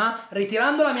Madonna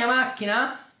ritirando la mia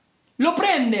macchina lo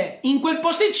prende in quel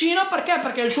posticino perché?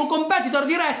 Perché il suo competitor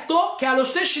diretto, che ha lo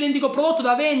stesso identico prodotto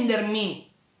da vendermi,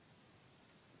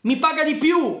 mi paga di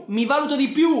più, mi valuta di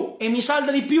più e mi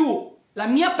salda di più la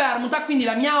mia permuta, quindi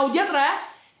la mia Audi A3,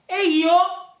 e io,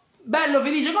 bello,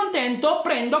 felice e contento,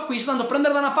 acquisto, tanto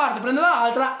prendere da una parte, prendere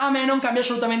dall'altra, a me non cambia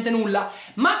assolutamente nulla,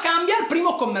 ma cambia il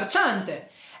primo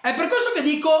commerciante. È per questo che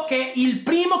dico che il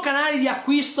primo canale di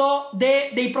acquisto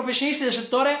dei professionisti del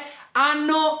settore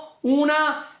hanno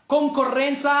una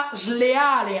concorrenza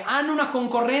sleale, hanno una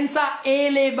concorrenza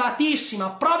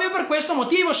elevatissima, proprio per questo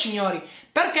motivo, signori,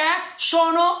 perché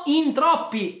sono in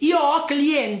troppi. Io ho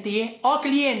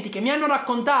clienti che mi hanno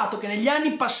raccontato che negli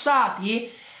anni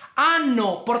passati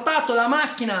hanno portato la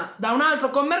macchina da un altro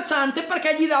commerciante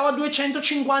perché gli dava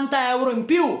 250 euro in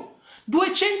più.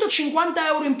 250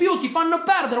 euro in più ti fanno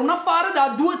perdere un affare da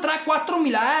 2, 3, 4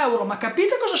 mila euro. Ma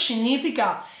capite cosa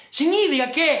significa? Significa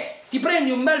che ti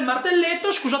prendi un bel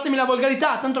martelletto, scusatemi la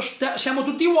volgarità, tanto siamo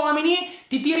tutti uomini,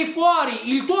 ti tiri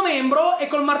fuori il tuo membro e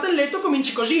col martelletto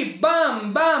cominci così,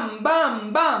 bam, bam,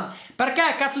 bam, bam.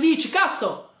 Perché cazzo dici?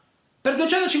 Cazzo, per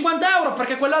 250 euro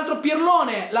perché quell'altro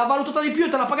pirlone l'ha valutata di più e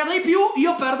te l'ha pagata di più,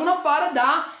 io perdo un affare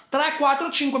da 3, 4,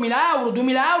 5 mila euro, 2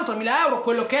 mila euro, 3 mila euro,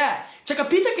 quello che è. Cioè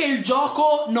capite che il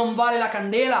gioco non vale la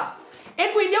candela?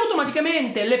 E quindi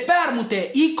automaticamente le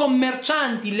permute i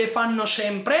commercianti le fanno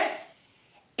sempre,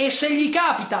 e se gli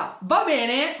capita va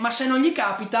bene, ma se non gli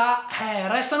capita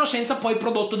restano senza poi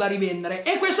prodotto da rivendere.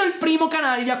 E questo è il primo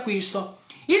canale di acquisto.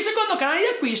 Il secondo canale di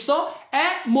acquisto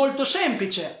è molto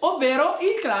semplice, ovvero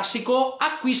il classico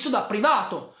acquisto da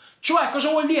privato. Cioè, cosa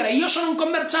vuol dire? Io sono un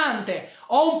commerciante,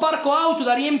 ho un parco auto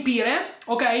da riempire,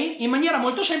 ok? In maniera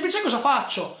molto semplice cosa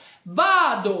faccio?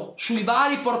 Vado sui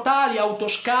vari portali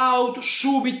Autoscout,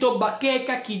 Subito,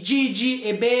 Bacheca, Kijiji,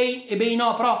 eBay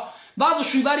no, però vado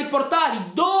sui vari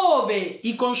portali dove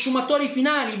i consumatori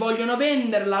finali vogliono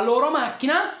vendere la loro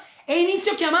macchina e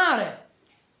inizio a chiamare.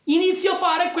 Inizio a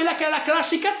fare quella che è la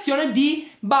classica azione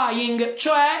di buying,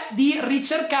 cioè di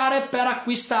ricercare per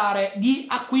acquistare, di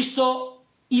acquisto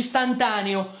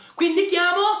istantaneo. Quindi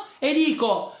chiamo e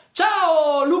dico: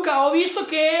 ciao Luca, ho visto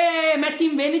che metti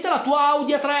in vendita la tua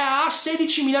Audi A3 a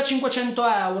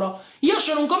 16.500 euro. Io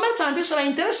sono un commerciante e sarei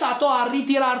interessato a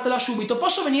ritirartela subito.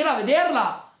 Posso venire a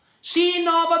vederla? Sì,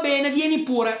 no, va bene, vieni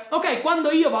pure. Ok, quando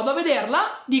io vado a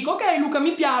vederla, dico: ok Luca,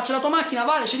 mi piace, la tua macchina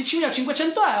vale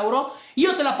 16.500 euro,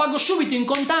 io te la pago subito in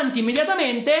contanti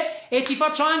immediatamente e ti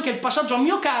faccio anche il passaggio a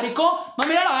mio carico, ma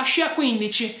me la lasci a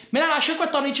 15, me la lasci a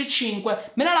 14,5,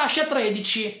 me la lasci a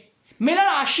 13. Me la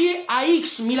lasci a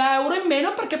x mila euro in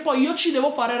meno perché poi io ci devo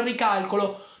fare il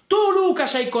ricalcolo. Tu Luca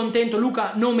sei contento,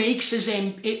 Luca nome X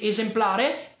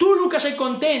esemplare, tu Luca sei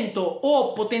contento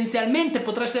o potenzialmente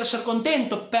potresti essere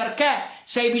contento perché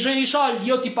se hai bisogno di soldi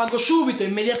io ti pago subito,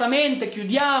 immediatamente,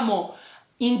 chiudiamo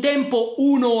in tempo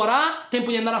un'ora, tempo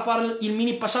di andare a fare il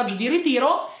mini passaggio di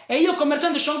ritiro, e io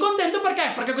commerciante sono contento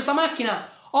perché? Perché questa macchina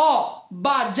ho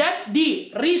budget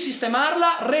di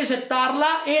risistemarla,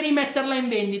 resettarla e rimetterla in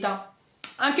vendita.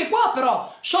 Anche qua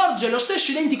però sorge lo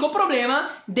stesso identico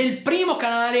problema del primo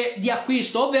canale di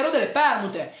acquisto, ovvero delle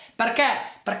permute. Perché?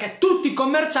 Perché tutti i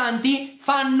commercianti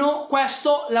fanno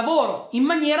questo lavoro in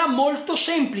maniera molto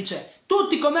semplice.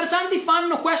 Tutti i commercianti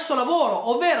fanno questo lavoro,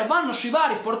 ovvero vanno sui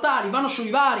vari portali, vanno sui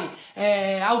vari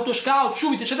Autoscout,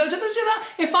 Subito, eccetera, eccetera, eccetera,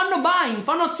 e fanno buying,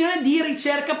 fanno azione di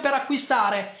ricerca per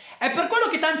acquistare. È per quello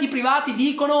che tanti privati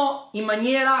dicono in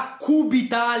maniera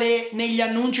cubitale negli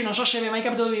annunci, non so se vi è mai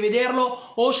capitato di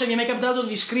vederlo o se vi è mai capitato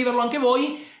di scriverlo anche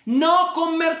voi: no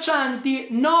commercianti,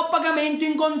 no pagamento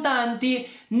in contanti,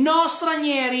 no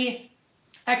stranieri.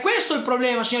 È questo il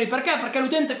problema, signori. Perché? Perché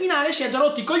l'utente finale si è già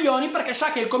rotto i coglioni perché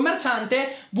sa che il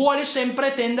commerciante vuole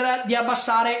sempre tendere di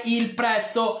abbassare il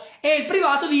prezzo e il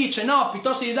privato dice: no,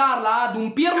 piuttosto di darla ad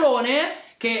un pirlone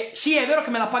che sì è vero che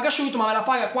me la paga subito ma me la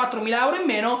paga 4.000 euro in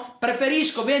meno,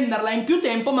 preferisco venderla in più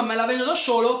tempo ma me la vendo da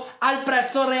solo al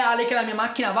prezzo reale che la mia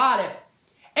macchina vale.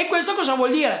 E questo cosa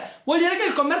vuol dire? Vuol dire che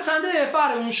il commerciante deve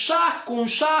fare un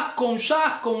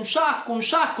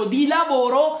sacco di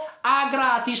lavoro a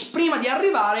gratis prima di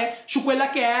arrivare su quella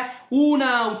che è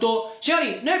un'auto.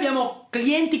 Signori, noi abbiamo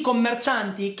clienti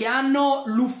commercianti che hanno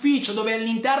l'ufficio dove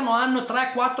all'interno hanno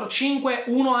 3, 4, 5,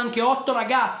 1 anche 8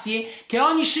 ragazzi che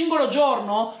ogni singolo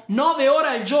giorno, 9 ore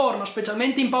al giorno,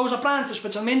 specialmente in pausa pranzo,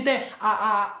 specialmente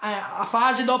a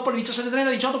fase dopo le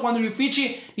 17:30, 18, quando gli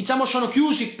uffici diciamo sono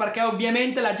chiusi perché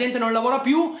ovviamente la gente non lavora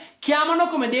più, chiamano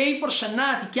come dei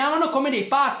forsennati, chiamano come dei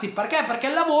pazzi. Perché? Perché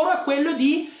il lavoro è quello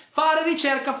di fare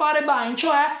ricerca, fare buying,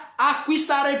 cioè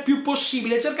acquistare il più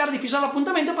possibile, cercare di fissare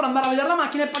l'appuntamento per andare a vedere la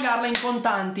macchina e pagarla in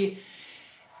contanti.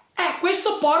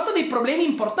 Questo porta dei problemi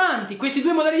importanti. Questi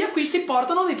due modelli di acquisti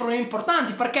portano dei problemi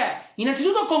importanti perché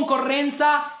innanzitutto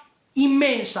concorrenza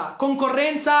immensa,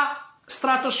 concorrenza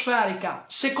stratosferica.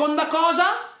 Seconda cosa,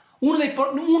 uno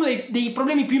dei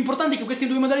problemi più importanti che questi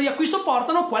due modelli di acquisto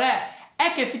portano qual è?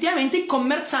 È che effettivamente i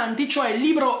commercianti, cioè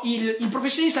il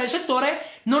professionista del settore,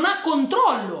 non ha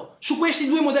controllo su questi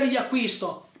due modelli di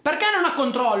acquisto. Perché non ha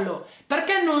controllo?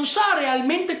 Perché non sa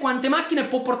realmente quante macchine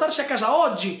può portarsi a casa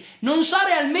oggi, non sa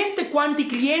realmente quanti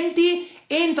clienti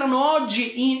entrano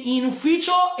oggi in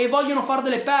ufficio e vogliono fare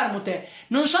delle permute,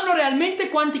 non sanno realmente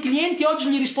quanti clienti oggi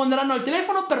gli risponderanno al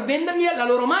telefono per vendergli la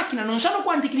loro macchina, non sanno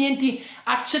quanti clienti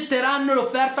accetteranno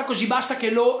l'offerta così bassa che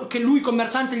lui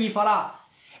commerciante gli farà.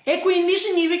 E quindi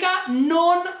significa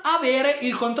non avere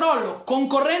il controllo,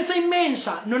 concorrenza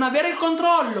immensa, non avere il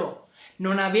controllo,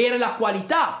 non avere la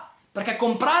qualità, perché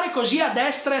comprare così a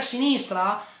destra e a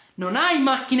sinistra non hai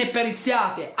macchine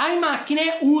periziate, hai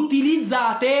macchine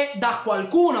utilizzate da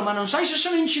qualcuno, ma non sai se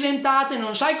sono incidentate,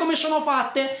 non sai come sono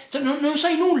fatte, cioè non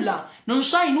sai nulla.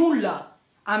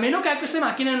 A meno che queste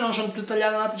macchine non sono tutte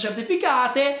tagliate,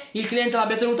 certificate, il cliente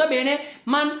l'abbia tenuta bene,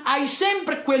 ma hai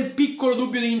sempre quel piccolo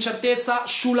dubbio di incertezza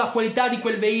sulla qualità di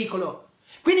quel veicolo.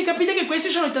 Quindi capite che questi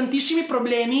sono i tantissimi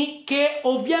problemi che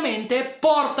ovviamente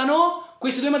portano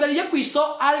questi due modelli di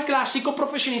acquisto al classico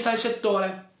professionista del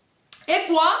settore. E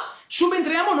qua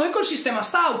subentriamo noi col sistema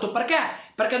stauto. Perché?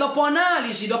 Perché dopo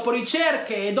analisi, dopo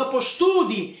ricerche e dopo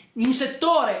studi in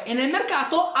settore e nel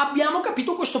mercato abbiamo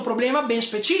capito questo problema ben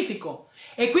specifico.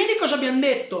 E quindi cosa abbiamo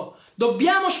detto?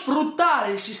 Dobbiamo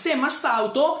sfruttare il sistema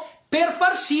stauto per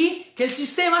far sì che il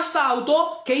sistema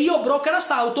stauto, che io broker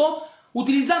stauto,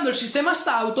 utilizzando il sistema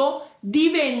stauto,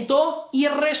 divento il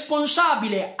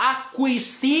responsabile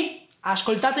acquisti.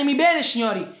 Ascoltatemi bene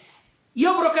signori,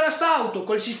 io broker stauto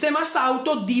col sistema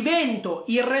stauto divento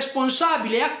il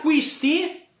responsabile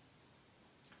acquisti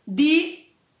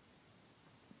di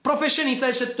professionista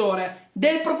del settore,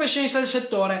 del professionista del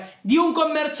settore, di un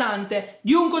commerciante,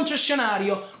 di un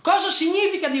concessionario. Cosa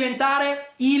significa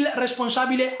diventare il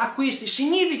responsabile acquisti?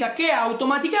 Significa che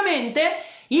automaticamente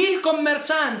il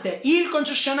commerciante, il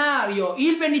concessionario,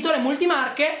 il venditore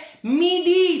multimarche mi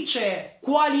dice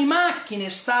quali macchine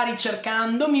sta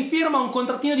ricercando, mi firma un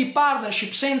contrattino di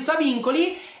partnership senza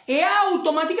vincoli e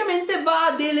automaticamente va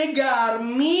a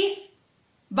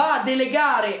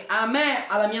delegare a me,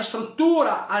 alla mia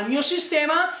struttura, al mio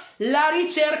sistema, la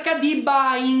ricerca di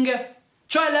buying,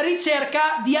 cioè la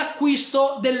ricerca di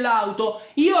acquisto dell'auto.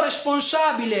 Io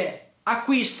responsabile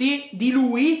acquisti di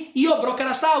lui, io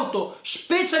broker auto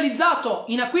specializzato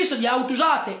in acquisto di auto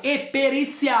usate e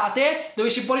periziate, dove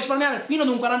si può risparmiare fino ad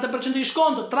un 40% di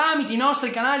sconto tramite i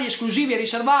nostri canali esclusivi e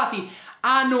riservati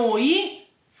a noi.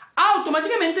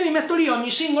 Automaticamente mi metto lì ogni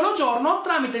singolo giorno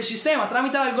tramite il sistema,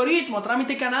 tramite l'algoritmo,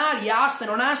 tramite i canali, aste,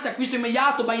 non aste, acquisto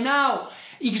immediato, buy now,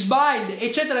 xbuy,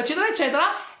 eccetera eccetera eccetera,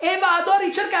 e vado a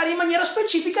ricercare in maniera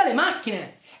specifica le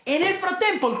macchine. E nel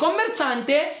frattempo il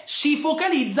commerciante si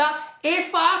focalizza e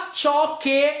fa ciò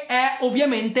che è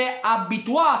ovviamente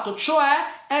abituato,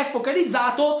 cioè è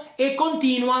focalizzato e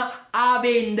continua a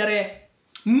vendere.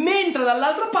 Mentre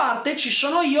dall'altra parte ci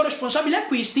sono io, responsabile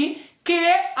acquisti,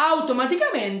 che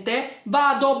automaticamente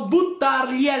vado a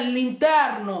buttargli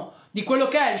all'interno di quello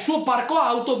che è il suo parco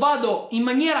auto, vado in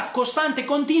maniera costante,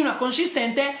 continua,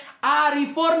 consistente a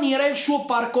rifornire il suo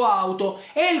parco auto,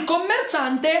 e il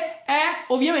commerciante è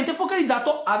ovviamente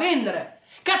focalizzato a vendere.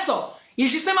 Cazzo, il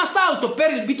sistema stauto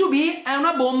per il B2B è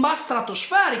una bomba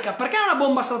stratosferica. Perché è una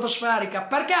bomba stratosferica?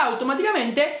 Perché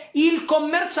automaticamente il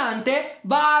commerciante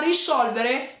va a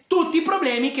risolvere tutti i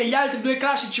problemi che gli altri due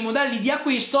classici modelli di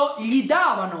acquisto gli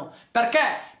davano.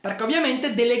 Perché? Perché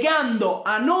ovviamente delegando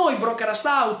a noi broker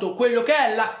auto quello che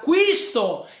è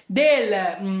l'acquisto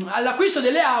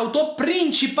delle auto,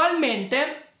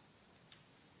 principalmente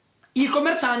il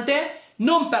commerciante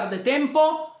non perde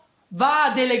tempo, va a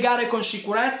delegare con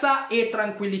sicurezza e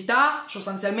tranquillità,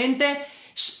 sostanzialmente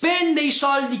spende i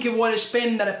soldi che vuole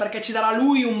spendere perché ci darà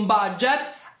lui un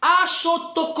budget, ha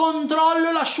sotto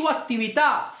controllo la sua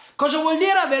attività. Cosa vuol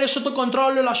dire avere sotto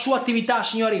controllo la sua attività,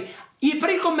 signori? Per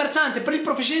il commerciante, per il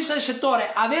professionista del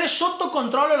settore, avere sotto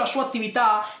controllo la sua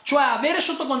attività, cioè avere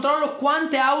sotto controllo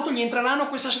quante auto gli entreranno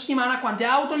questa settimana, quante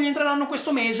auto gli entreranno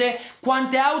questo mese,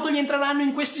 quante auto gli entreranno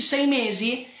in questi 6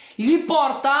 mesi, gli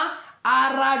porta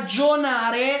a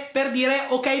ragionare per dire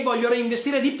ok, voglio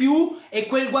reinvestire di più e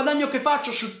quel guadagno che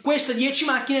faccio su queste 10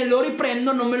 macchine lo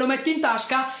riprendo, non me lo metto in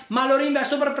tasca, ma lo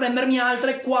reinvesto per prendermi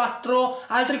altri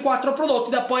 4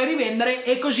 prodotti da poi rivendere,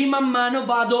 e così man mano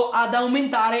vado ad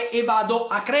aumentare e vado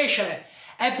a crescere.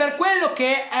 È per quello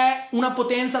che è una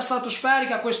potenza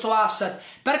stratosferica questo asset,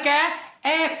 perché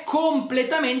è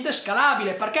completamente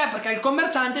scalabile. Perché? Perché il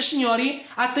commerciante, signori,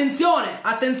 attenzione,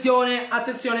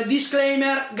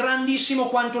 disclaimer grandissimo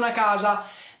quanto una casa,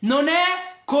 non è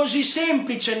così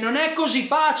semplice, non è così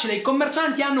facile. I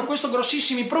commercianti hanno questi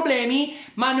grossissimi problemi,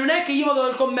 ma non è che io vado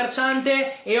dal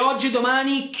commerciante e oggi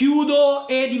domani chiudo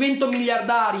e divento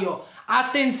miliardario.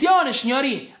 Attenzione,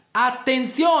 signori,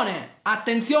 attenzione,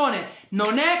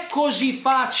 non è così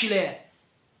facile.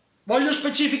 Voglio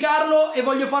specificarlo e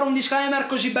voglio fare un disclaimer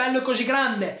così bello e così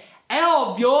grande. È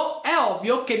ovvio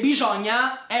che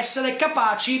bisogna essere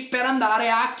capaci per andare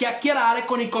a chiacchierare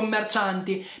con i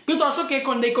commercianti, piuttosto che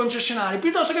con dei concessionari,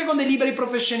 piuttosto che con dei liberi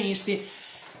professionisti.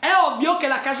 È ovvio che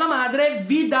la casa madre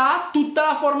vi dà tutta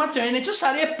la formazione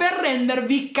necessaria per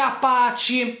rendervi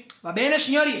capaci. Va bene,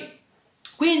 signori?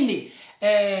 Quindi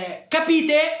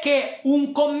capite che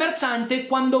un commerciante,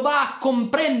 quando va a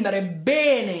comprendere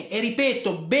bene, e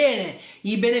ripeto bene,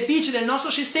 i benefici del nostro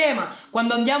sistema,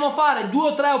 quando andiamo a fare 2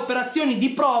 o 3 operazioni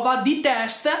di prova, di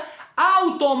test,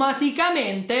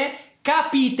 automaticamente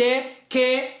capite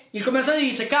che il commerciante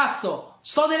dice cazzo,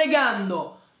 sto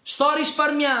delegando, sto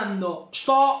risparmiando,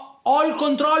 ho il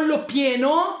controllo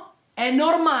pieno. È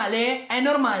normale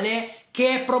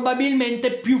che è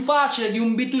probabilmente più facile di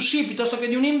un B2C piuttosto che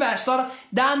di un investor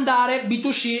da andare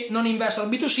B2C, non investor,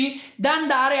 B2C, da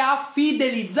andare a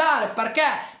fidelizzare. Perché?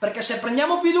 Perché se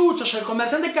prendiamo fiducia, se il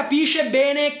commerciante capisce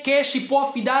bene che si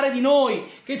può fidare di noi,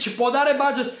 che ci può dare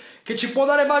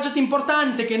budget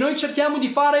importante, che noi cerchiamo di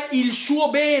fare il suo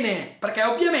bene, perché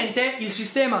ovviamente il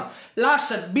sistema,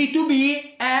 l'asset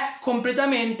B2B è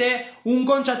completamente un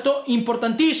concetto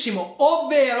importantissimo,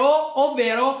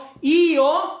 ovvero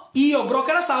io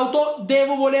broker auto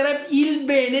devo volere il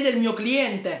bene del mio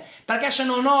cliente, perché se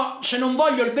non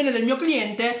voglio il bene del mio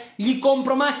cliente gli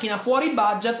compro macchina fuori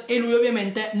budget e lui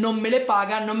ovviamente non me le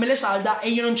paga, non me le salda e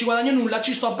io non ci guadagno nulla,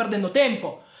 ci sto perdendo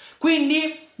tempo.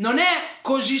 Quindi non è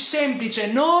così semplice,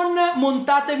 non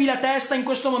montatevi la testa in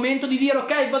questo momento di dire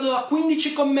ok, vado da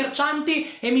 15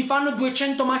 commercianti e mi fanno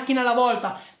 200 macchine alla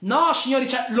volta. No, signori,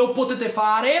 lo potete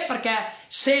fare, perché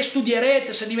se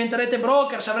studierete, se diventerete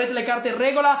broker, se avrete le carte in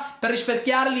regola per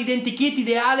rispecchiare l'identikit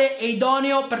ideale e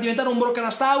idoneo per diventare un broker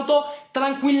auto,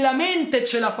 tranquillamente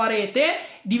ce la farete,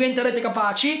 diventerete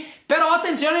capaci. Però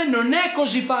attenzione, non è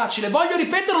così facile. Voglio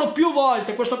ripeterlo più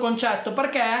volte questo concetto,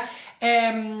 perché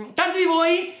tanti di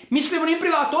voi mi scrivono in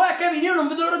privato Kevin, io non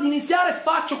vedo l'ora di iniziare,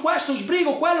 faccio questo,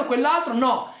 sbrigo quello, quell'altro.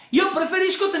 No, io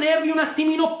preferisco tenervi un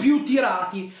attimino più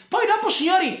tirati. Poi dopo,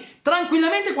 signori,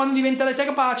 tranquillamente quando diventerete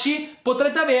capaci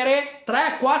potrete avere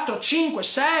 3, 4, 5,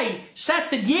 6,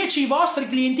 7, 10 i vostri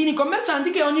clientini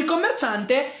commercianti, che ogni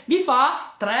commerciante vi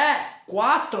fa 3,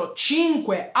 4,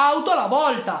 5 auto alla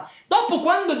volta. Dopo,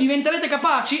 quando diventerete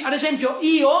capaci, ad esempio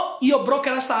io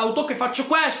broker auto che faccio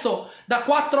questo da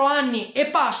 4 anni e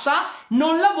passa,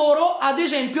 non lavoro ad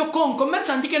esempio con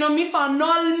commercianti che non mi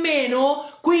fanno almeno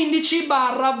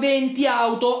 15-20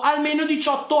 auto, almeno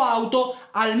 18 auto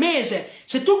al mese.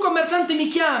 Se tu commerciante mi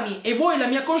chiami e vuoi la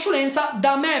mia consulenza,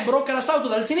 da me broker auto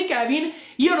dal Zini Kevin,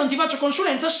 io non ti faccio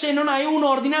consulenza se non hai un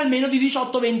ordine almeno di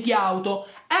 18-20 auto.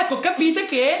 Ecco, capite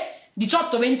che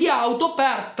 18-20 auto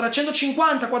per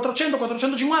 350, 400,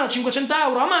 450, 500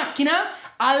 euro a macchina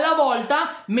alla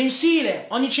volta, mensile,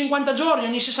 ogni 50 giorni,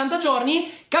 ogni 60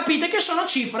 giorni, capite che sono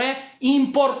cifre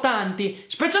importanti,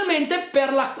 specialmente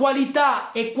per la qualità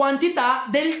e quantità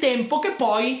del tempo che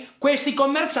poi questi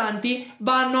commercianti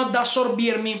vanno ad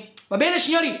assorbirmi. Va bene,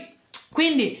 signori?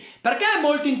 Quindi, perché è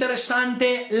molto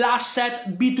interessante l'asset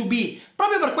B2B?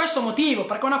 Proprio per questo motivo,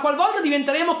 perché una qualvolta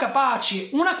diventeremo capaci,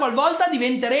 una qualvolta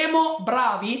diventeremo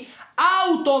bravi,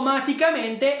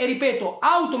 automaticamente, e ripeto,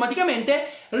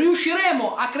 automaticamente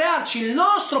riusciremo a crearci il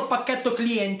nostro pacchetto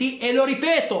clienti. E lo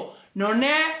ripeto, non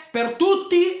è per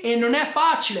tutti e non è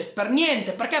facile per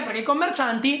niente. Perché? Perché i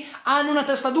commercianti hanno una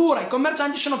testa dura, i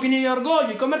commercianti sono pieni di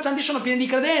orgoglio, i commercianti sono pieni di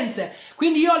credenze.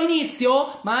 Quindi io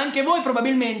all'inizio, ma anche voi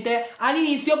probabilmente,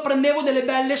 all'inizio prendevo delle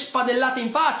belle spadellate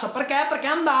in faccia. Perché? Perché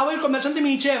andavo e il commerciante mi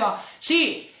diceva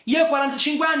sì, io ho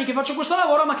 45 anni che faccio questo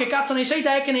lavoro, ma che cazzo ne sei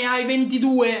te che ne hai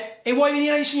 22 e vuoi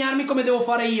venire a insegnarmi come devo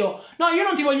fare io? No, io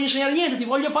non ti voglio insegnare niente, ti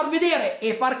voglio far vedere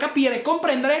e far capire e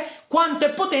comprendere quanto è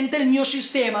potente il mio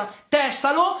sistema.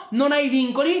 Testalo, non hai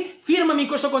vincoli, firmami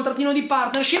questo contrattino di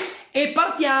partnership e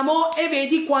partiamo e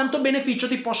vedi quanto beneficio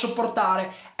ti posso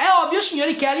portare. È ovvio,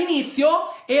 signori, che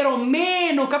all'inizio ero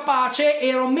meno capace,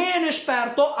 ero meno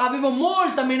esperto, avevo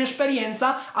molta meno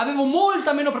esperienza, avevo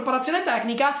molta meno preparazione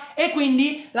tecnica e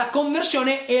quindi la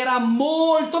conversione era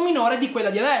molto minore di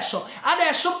quella di adesso.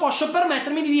 Adesso posso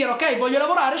permettermi di dire, ok, voglio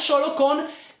lavorare solo con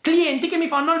clienti che mi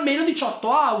fanno almeno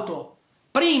 18 auto.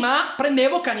 Prima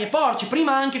prendevo cani e porci,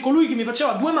 prima anche colui che mi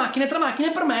faceva 2 macchine, 3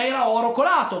 macchine per me era oro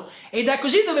colato ed è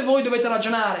così dove voi dovete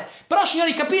ragionare. Però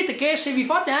signori, capite che se vi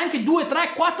fate anche 2,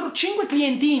 3, 4, 5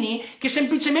 clientini che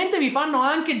semplicemente vi fanno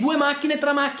anche 2 macchine,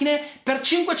 3 macchine per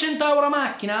 500 euro a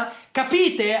macchina,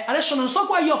 capite? Adesso non sto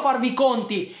qua io a farvi i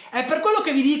conti, è per quello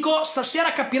che vi dico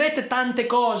stasera capirete tante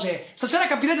cose,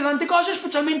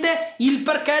 specialmente il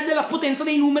perché della potenza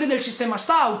dei numeri del sistema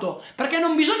stauto, perché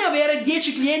non bisogna avere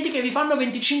 10 clienti che vi fanno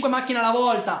 25 macchine alla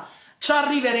volta. Ci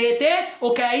arriverete,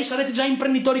 ok? Sarete già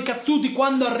imprenditori cazzuti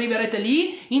quando arriverete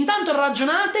lì. Intanto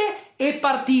ragionate e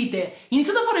partite.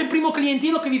 Iniziate a fare il primo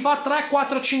clientino che vi fa 3,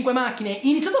 4, 5 macchine.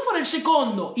 Iniziate a fare il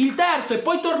secondo, il terzo e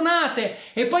poi tornate.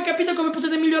 E poi capite come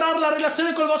potete migliorare la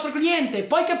relazione con il vostro cliente.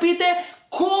 Poi capite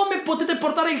come potete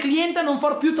portare il cliente a non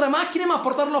far più 3 macchine ma a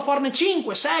portarlo a farne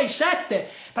 5, 6,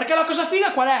 7. Perché la cosa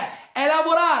figa qual è? È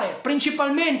lavorare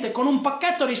principalmente con un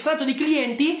pacchetto ristretto di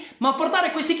clienti ma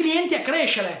portare questi clienti a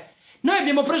crescere. Noi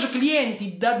abbiamo preso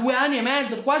clienti da 2 anni e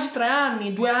mezzo, quasi 3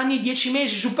 anni, 2 anni e 10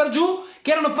 mesi su per giù, che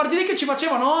erano partiti che ci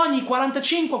facevano ogni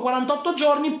 45-48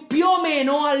 giorni più o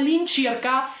meno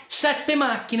all'incirca 7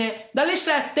 macchine, dalle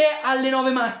 7 alle 9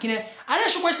 macchine.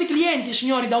 Adesso questi clienti,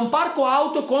 signori, da un parco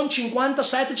auto con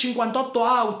 57-58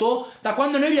 auto, da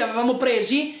quando noi li avevamo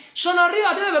presi, sono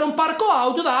arrivati ad avere un parco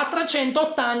auto da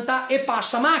 380 e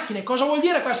passa macchine. Cosa vuol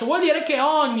dire questo? Vuol dire che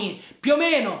ogni più o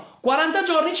meno 40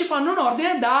 giorni ci fanno un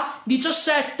ordine da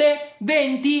 17,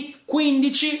 20,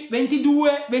 15,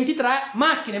 22, 23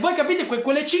 macchine. Voi capite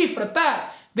quelle cifre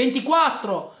per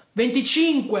 24,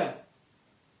 25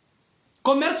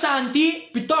 commercianti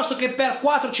piuttosto che per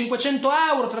 400-500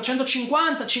 euro,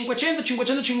 350, 500,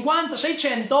 550,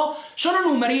 600 sono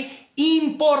numeri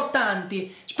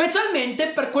importanti, specialmente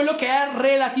per quello che è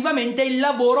relativamente il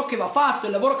lavoro che va fatto.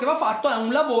 Il lavoro che va fatto è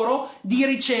un lavoro di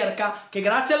ricerca che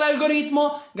grazie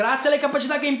all'algoritmo, grazie alle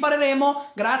capacità che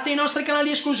impareremo, grazie ai nostri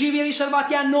canali esclusivi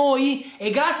riservati a noi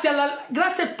e grazie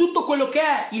a tutto quello che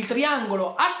è il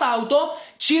triangolo a stauto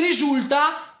ci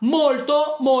risulta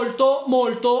molto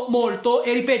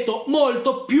e ripeto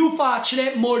molto più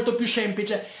facile, molto più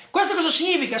semplice. Questo cosa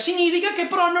significa? Significa che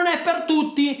però non è per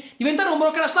tutti. Diventare un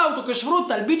broker auto che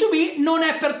sfrutta il B2B non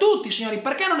è per tutti, signori.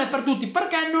 Perché non è per tutti?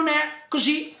 Perché non è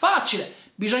così facile.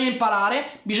 Bisogna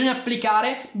imparare, bisogna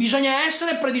applicare, bisogna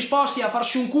essere predisposti a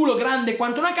farsi un culo grande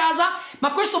quanto una casa,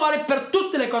 ma questo vale per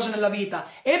tutte le cose nella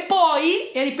vita. E poi,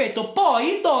 e ripeto,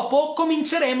 poi dopo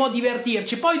cominceremo a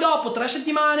divertirci. Poi dopo 3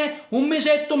 settimane, un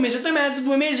mesetto e mezzo,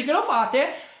 2 mesi che lo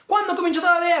fate, quando cominciate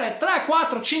ad avere 3,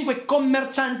 4, 5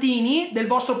 commerciantini del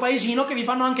vostro paesino che vi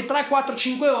fanno anche 3, 4,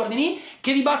 5 ordini,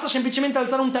 che vi basta semplicemente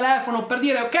alzare un telefono per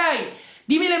dire ok,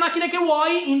 dimmi le macchine che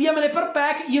vuoi, inviamele per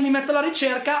pack, io mi metto alla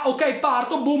ricerca, ok,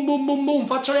 parto, boom boom boom boom,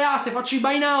 faccio le aste, faccio i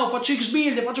buy now, faccio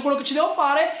X-Build, faccio quello che ci devo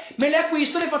fare, me le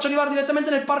acquisto, le faccio arrivare direttamente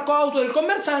nel parco auto del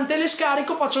commerciante, le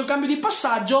scarico, faccio il cambio di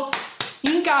passaggio,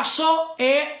 incasso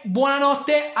e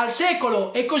buonanotte al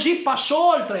secolo, e così passo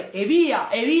oltre e via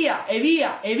e via e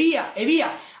via e via e via.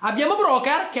 Abbiamo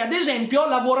broker che ad esempio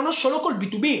lavorano solo col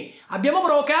B2B, abbiamo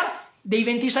broker dei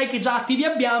 26 che già attivi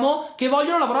abbiamo che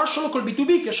vogliono lavorare solo col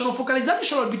B2B, che sono focalizzati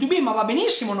solo al B2B, ma va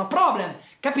benissimo, no problem.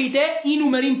 Capite i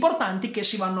numeri importanti che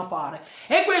si vanno a fare?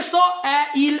 E questo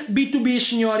è il B2B,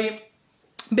 signori.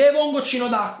 Bevo un goccino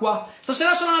d'acqua.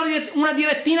 Stasera sarà una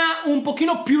direttina un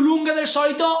pochino più lunga del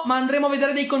solito, ma andremo a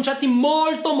vedere dei concetti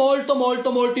molto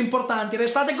importanti.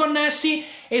 Restate connessi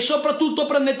e soprattutto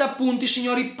prendete appunti,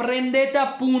 signori, prendete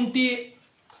appunti.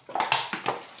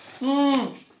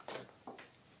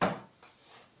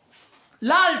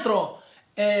 L'altro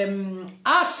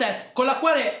asset con la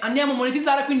quale andiamo a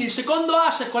monetizzare, quindi il secondo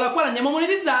asset con la quale andiamo a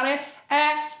monetizzare è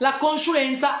la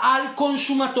consulenza al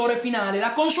consumatore finale,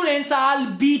 la consulenza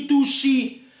al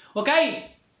B2C, ok?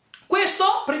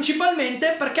 Questo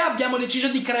principalmente perché abbiamo deciso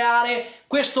di creare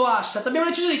questo asset. Abbiamo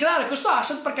deciso di creare questo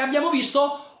asset perché abbiamo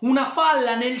visto una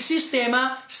falla nel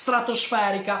sistema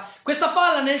stratosferica. Questa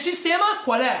falla nel sistema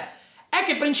qual è? È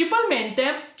che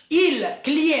principalmente il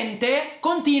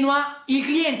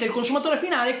consumatore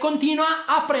finale continua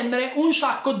a prendere un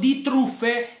sacco di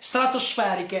truffe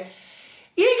stratosferiche.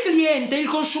 Il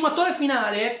consumatore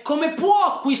finale, come può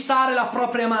acquistare la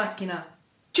propria macchina?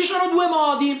 Ci sono due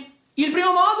modi. Il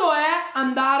primo modo è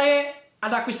andare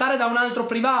ad acquistare da un altro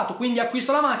privato, quindi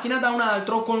acquisto la macchina da un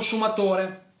altro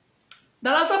consumatore.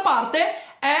 Dall'altra parte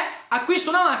è acquisto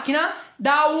una macchina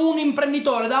da un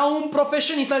imprenditore, da un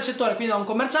professionista del settore, quindi da un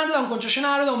commerciante, da un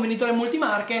concessionario, da un venditore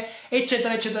multimarche,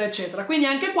 eccetera, eccetera, eccetera. Quindi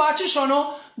anche qua ci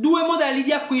sono due modelli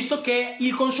di acquisto che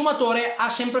il consumatore ha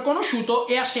sempre conosciuto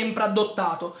e ha sempre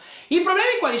adottato. I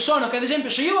problemi quali sono? Che ad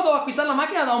esempio se io vado ad acquistare la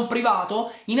macchina da un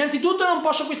privato, innanzitutto non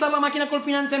posso acquistare la macchina col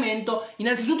finanziamento,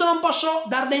 innanzitutto non posso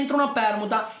dar dentro una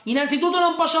permuta, innanzitutto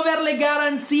non posso avere le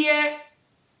garanzie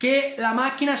che la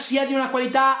macchina sia di una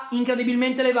qualità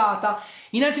incredibilmente elevata,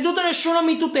 innanzitutto nessuno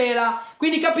mi tutela,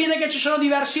 quindi capite che ci sono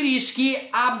diversi rischi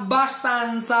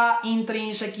abbastanza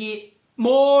intrinseci,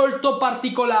 molto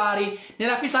particolari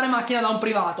nell'acquistare macchina da un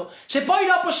privato. Se poi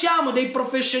dopo siamo dei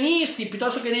professionisti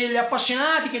piuttosto che degli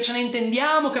appassionati che ce ne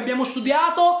intendiamo, che abbiamo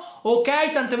studiato,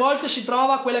 ok, tante volte si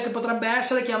trova quella che potrebbe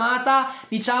essere chiamata,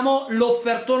 diciamo,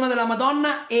 l'offertona della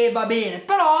Madonna e va bene,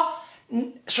 però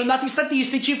sono dati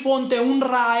statistici, fonte un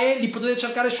RAE, li potete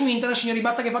cercare su internet, signori,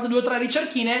 basta che fate 2 o 3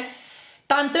 ricerchine.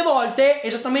 Tante volte,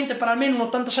 esattamente per almeno un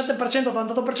 87%,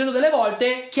 88% delle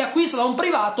volte, chi acquista da un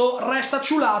privato resta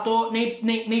ciulato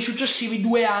nei successivi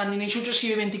 2 anni, nei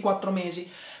successivi 24 mesi.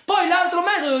 Poi l'altro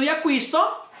metodo di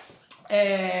acquisto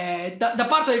da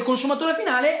parte del consumatore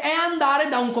finale è andare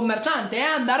da un commerciante, è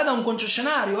andare da un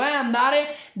concessionario, è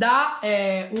andare da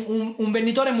un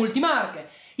venditore multimarche.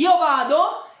 Io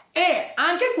vado e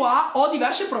anche qua ho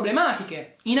diverse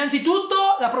problematiche.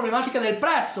 Innanzitutto la problematica del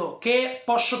prezzo, che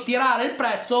posso tirare il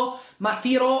prezzo ma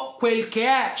tiro quel che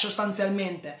è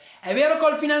sostanzialmente. È vero che ho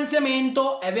il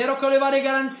finanziamento, è vero che ho le varie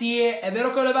garanzie, è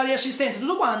vero che ho le varie assistenze,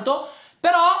 tutto quanto,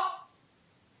 però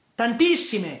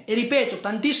tantissime, e ripeto,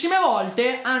 tantissime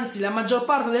volte, anzi la maggior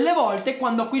parte delle volte,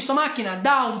 quando acquisto macchina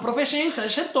da un professionista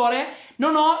del settore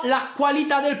non ho la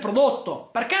qualità del prodotto.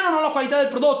 Perché non ho la qualità del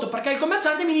prodotto? Perché il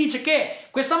commerciante mi dice che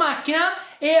questa macchina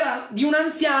era di un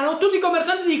anziano, tutti i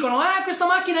commercianti dicono questa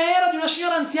macchina era di una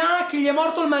signora anziana che gli è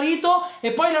morto il marito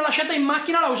e poi l'ha lasciata in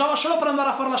macchina, la usava solo per andare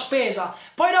a fare la spesa.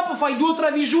 Poi dopo fai 2 o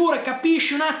 3 visure,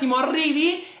 capisci un attimo,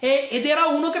 arrivi ed era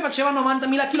uno che faceva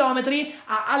 90.000 km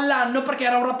all'anno perché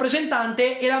era un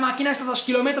rappresentante e la macchina è stata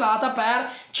schilometrata per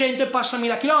 100 e passa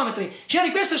mila chilometri.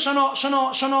 Signori, queste sono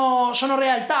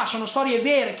realtà, sono storie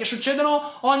vere che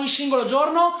succedono ogni singolo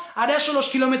giorno. Adesso lo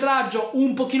chilometraggio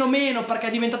un pochino meno perché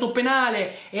è diventato penale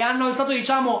e hanno alzato,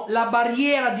 diciamo, la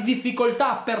barriera di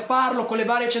difficoltà per farlo con le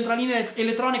varie centraline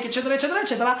elettroniche, eccetera, eccetera,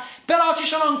 eccetera, però ci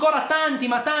sono ancora tanti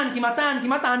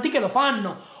che lo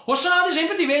fanno. O se no, ad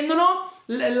esempio, ti vendono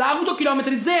l'auto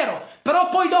chilometri zero, però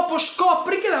poi dopo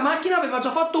scopri che la macchina aveva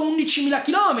già fatto 11.000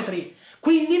 chilometri,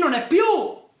 quindi non è più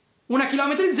una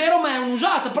chilometri zero ma è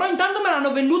un'usata, però intanto me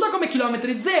l'hanno venduta come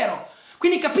chilometri zero.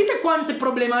 Quindi capite quante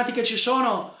problematiche ci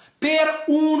sono per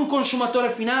un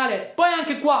consumatore finale. Poi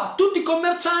anche qua tutti i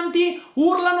commercianti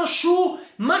urlano su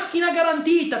macchina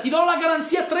garantita, ti do la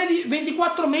garanzia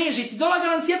 24 mesi, ti do la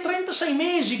garanzia 36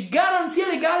 mesi, garanzia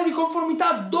legale di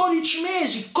conformità 12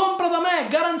 mesi, compra da me,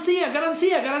 garanzia,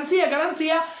 garanzia, garanzia,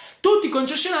 garanzia. Tutti i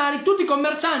concessionari, tutti i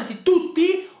commercianti,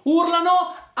 tutti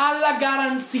urlano alla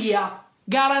garanzia,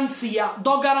 garanzia,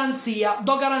 do garanzia,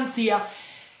 do garanzia.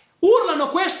 Urlano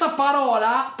questa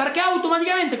parola perché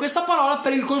automaticamente questa parola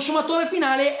per il consumatore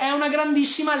finale è una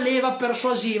grandissima leva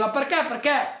persuasiva. Perché?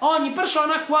 Perché ogni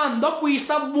persona quando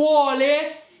acquista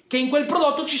vuole che in quel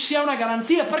prodotto ci sia una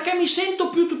garanzia, perché mi sento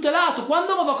più tutelato.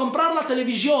 Quando vado a comprare la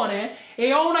televisione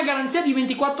e ho una garanzia di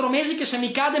 24 mesi che se mi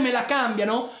cade me la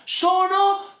cambiano,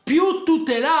 sono più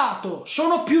tutelato,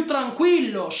 sono più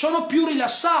tranquillo, sono più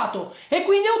rilassato e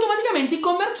quindi automaticamente i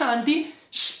commercianti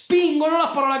spingono la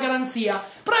parola garanzia.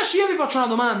 Però adesso io vi faccio una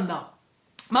domanda: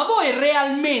 ma voi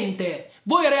realmente,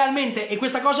 e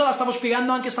questa cosa la stavo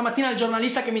spiegando anche stamattina al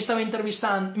giornalista che mi stava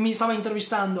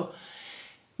intervistando,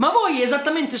 ma voi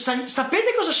esattamente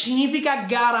sapete cosa significa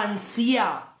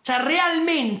garanzia? Cioè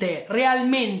realmente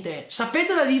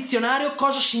sapete da dizionario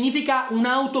cosa significa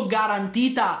un'auto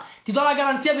garantita? Ti do la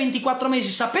garanzia 24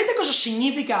 mesi, sapete cosa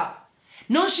significa?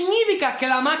 Non significa che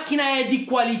la macchina è di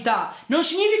qualità, non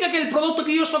significa che il prodotto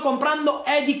che io sto comprando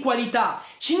è di qualità,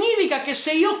 significa che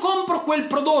se io compro quel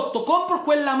prodotto, compro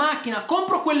quella macchina,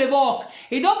 compro quell'Evoque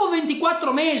e dopo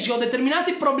 24 mesi ho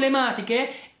determinate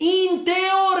problematiche, in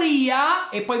teoria,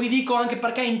 e poi vi dico anche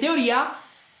perché in teoria,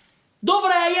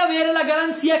 dovrei avere la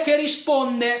garanzia che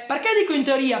risponde. Perché dico in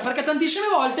teoria? Perché tantissime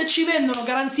volte ci vendono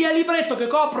garanzie a libretto che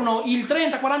coprono il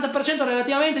 30-40%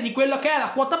 relativamente di quello che è la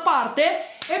quota parte,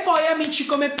 e poi amici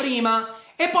come prima.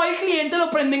 E poi il cliente lo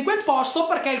prende in quel posto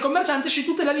perché il commerciante si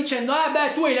tutela dicendo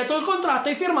beh, tu hai letto il contratto,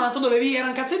 hai firmato, dovevi,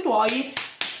 erano cazzi tuoi,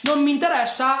 non mi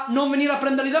interessa, non venire a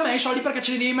prenderli da me i soldi perché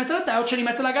ce li devi mettere te o ce li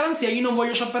mette la garanzia, io non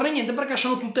voglio saperne niente perché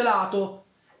sono tutelato.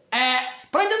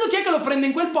 Però intanto chi è che lo prende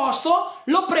in quel posto?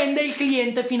 Lo prende il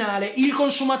cliente finale, il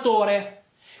consumatore.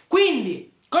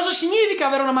 Quindi, cosa significa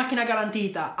avere una macchina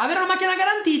garantita? Avere una macchina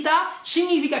garantita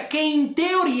significa che in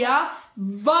teoria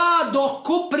vado a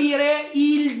coprire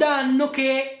il danno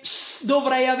che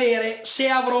dovrei avere, se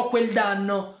avrò quel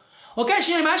danno. Ok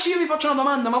signori, ma adesso io vi faccio una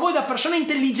domanda: ma voi da persone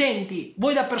intelligenti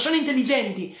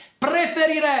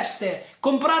preferireste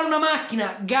comprare una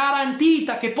macchina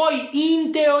garantita che poi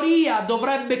in teoria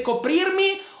dovrebbe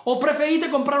coprirmi, o preferite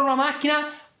comprare una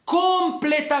macchina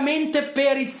completamente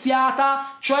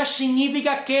periziata, cioè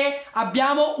significa che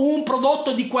abbiamo un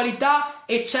prodotto di qualità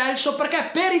eccelso? Perché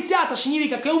periziata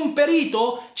significa che un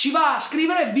perito ci va a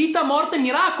scrivere vita, morte,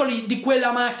 miracoli di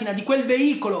quella macchina, di quel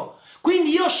veicolo.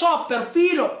 Quindi io so per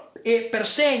filo e per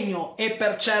segno e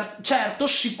per certo,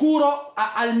 sicuro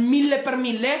al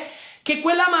 1000%, che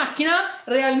quella macchina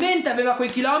realmente aveva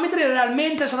quei chilometri,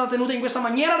 realmente è stata tenuta in questa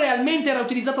maniera, realmente era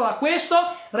utilizzata da questo,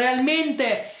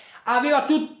 realmente aveva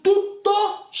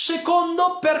tutto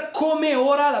secondo per come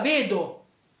ora la vedo.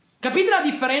 Capite la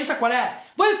differenza qual è?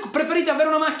 Voi preferite avere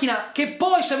una macchina che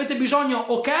poi, se avete bisogno,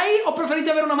 ok, o preferite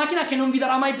avere una macchina che non vi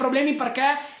darà mai problemi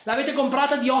perché l'avete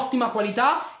comprata di ottima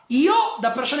qualità? Io,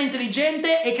 da persona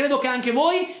intelligente, e credo che anche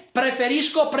voi,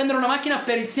 preferisco prendere una macchina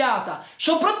periziata,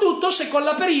 soprattutto se con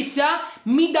la perizia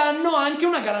mi danno anche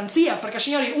una garanzia, perché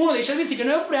signori, uno dei servizi che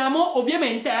noi offriamo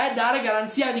ovviamente è dare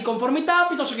garanzia di conformità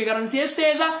piuttosto che garanzia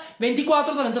estesa,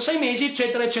 24-36 mesi,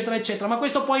 eccetera eccetera eccetera. Ma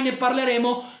questo poi ne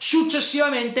parleremo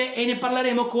successivamente, e ne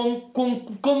parleremo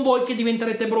con voi che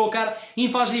diventerete broker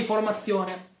in fase di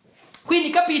formazione. Quindi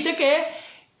capite che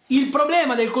il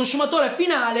problema del consumatore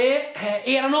finale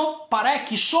sono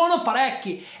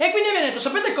parecchi. E quindi vi ho detto: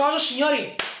 sapete cosa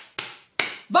signori?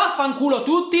 Vaffanculo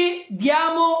tutti,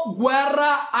 diamo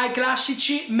guerra ai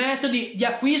classici metodi di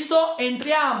acquisto,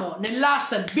 entriamo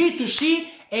nell'asset B2C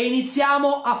e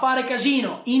iniziamo a fare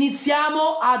casino,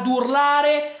 iniziamo ad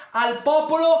urlare al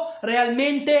popolo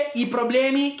realmente i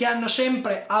problemi che hanno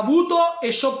sempre avuto,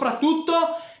 e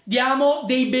soprattutto diamo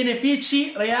dei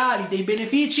benefici reali, dei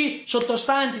benefici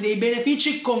sottostanti, dei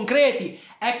benefici concreti.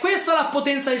 È questa la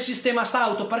potenza del sistema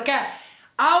Stauto, perché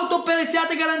auto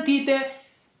periziate garantite,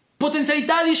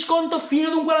 potenzialità di sconto fino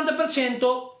ad un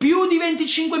 40%, più di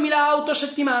 25.000 auto a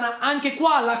settimana. Anche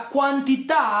qua la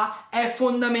quantità è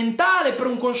fondamentale per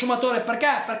un consumatore.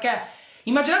 Perché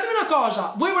immaginatevi una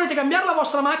cosa: voi volete cambiare la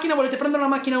vostra macchina, volete prendere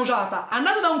una macchina usata,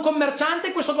 andate da un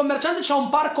commerciante, questo commerciante ha un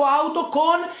parco auto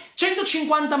con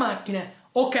 150 macchine,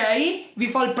 ok? Vi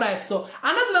fa il prezzo.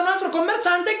 Andate da un altro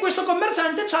commerciante, questo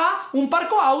commerciante ha un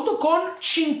parco auto con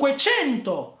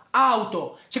 500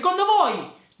 auto. Secondo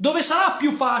voi dove sarà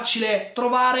più facile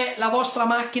trovare la vostra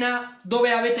macchina?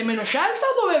 Dove avete meno scelta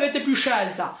o dove avete più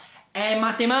scelta? È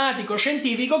matematico,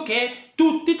 scientifico che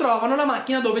tutti trovano la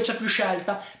macchina dove c'è più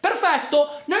scelta.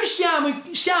 Perfetto, noi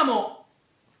siamo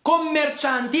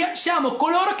commercianti, siamo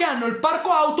coloro che hanno il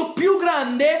parco auto più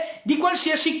grande di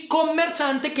qualsiasi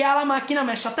commerciante che ha la macchina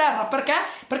messa a terra. Perché?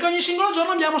 Perché ogni singolo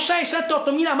giorno abbiamo 6, 7,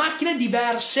 8 mila macchine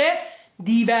diverse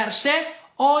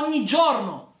ogni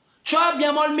giorno. Cioè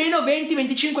abbiamo almeno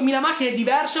 20-25 mila macchine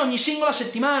diverse ogni singola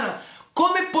settimana.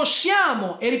 Come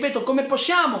possiamo, e ripeto, come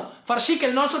possiamo far sì che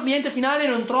il nostro cliente finale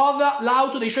non trova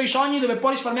l'auto dei suoi sogni, dove può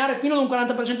risparmiare fino ad un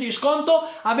 40% di sconto,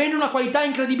 avendo una qualità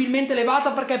incredibilmente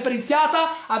elevata perché è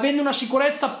periziata, avendo una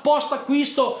sicurezza post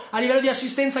acquisto a livello di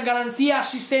assistenza garanzia,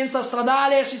 assistenza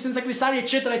stradale, assistenza cristalli,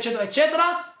 eccetera eccetera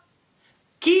eccetera?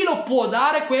 Chi lo può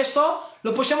dare questo?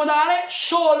 Lo possiamo dare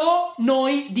solo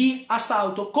noi di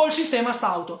Astauto, col sistema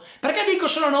Astauto. Perché dico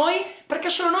solo noi? Perché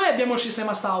solo noi abbiamo il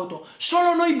sistema Astauto,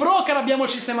 solo noi broker abbiamo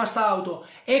il sistema Astauto,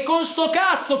 e con sto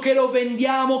cazzo che lo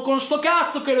vendiamo, con sto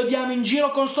cazzo che lo diamo in giro,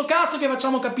 con sto cazzo che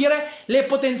facciamo capire le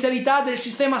potenzialità del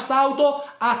sistema Astauto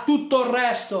a tutto il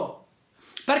resto.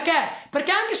 Perché?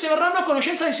 Perché anche se verranno a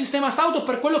conoscenza del sistema Stauto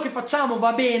per quello che facciamo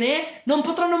va bene, non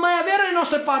potranno mai avere le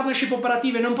nostre partnership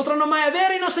operative, non potranno mai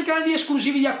avere i nostri canali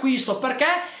esclusivi di acquisto. Perché?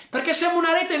 Perché siamo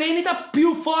una rete vendita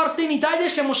più forte in Italia e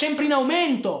siamo sempre in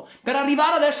aumento per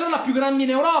arrivare ad essere la più grande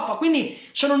in Europa. Quindi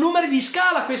sono numeri di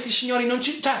scala questi signori, non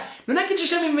è che ci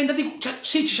siamo inventati,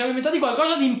 sì, ci siamo inventati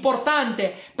qualcosa di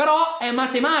importante, però è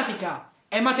matematica.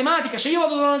 È matematica. Se io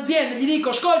vado da un'azienda e gli dico: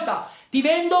 ascolta, ti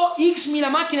vendo x mila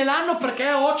macchine l'anno perché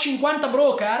ho 50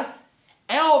 broker,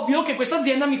 è ovvio che questa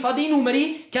azienda mi fa dei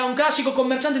numeri che a un classico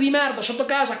commerciante di merda sotto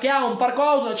casa che ha un parco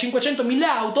auto da 500.000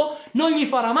 auto non gli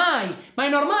farà mai. Ma è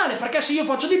normale, perché se io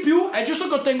faccio di più è giusto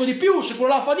che ottengo di più, se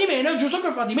quello là fa di meno è giusto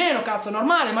che fa di meno, cazzo, è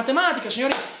normale, matematica,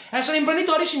 signori. Essere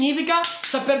imprenditori significa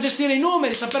saper gestire i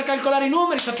numeri, saper calcolare i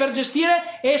numeri, saper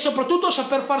gestire e soprattutto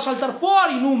saper far saltare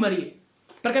fuori i numeri.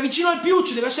 Perché vicino al più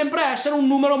ci deve sempre essere un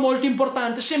numero molto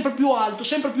importante, sempre più alto,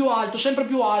 sempre più alto, sempre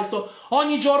più alto,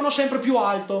 ogni giorno sempre più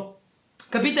alto.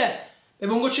 Capite?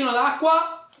 Bevo un goccino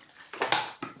d'acqua.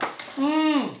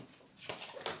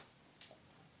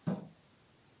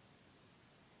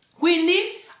 Quindi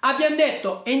abbiamo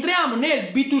detto, entriamo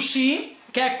nel B2C,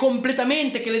 che è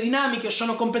completamente, che le dinamiche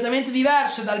sono completamente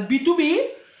diverse dal B2B,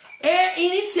 e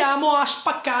iniziamo a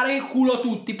spaccare il culo a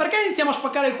tutti. Perché iniziamo a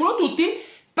spaccare il culo a tutti?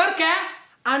 Perché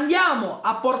andiamo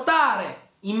a portare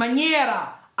in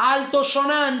maniera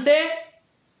altosonante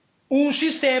un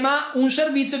sistema, un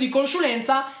servizio di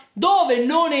consulenza dove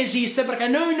non esiste, perché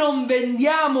noi non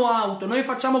vendiamo auto, noi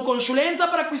facciamo consulenza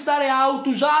per acquistare auto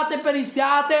usate,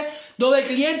 periziate, dove il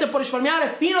cliente può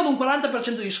risparmiare fino ad un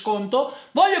 40% di sconto.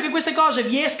 Voglio che queste cose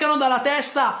vi escano dalla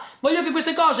testa, voglio che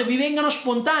queste cose vi vengano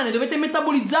spontanee, dovete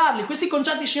metabolizzarli, questi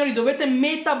concetti, signori, dovete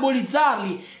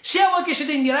metabolizzarli, sia voi che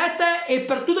siete in diretta e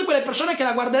per tutte quelle persone che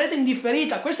la guarderete in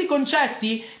differita. Questi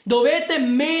concetti dovete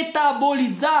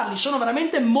metabolizzarli, sono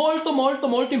veramente molto molto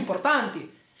molto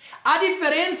importanti. A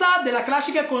differenza della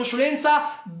classica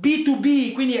consulenza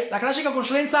B2B, quindi la classica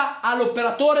consulenza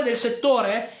all'operatore del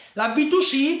settore, la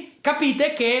B2C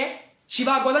capite che si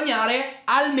va a guadagnare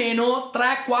almeno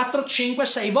 3, 4, 5,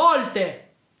 6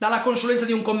 volte dalla consulenza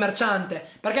di un commerciante.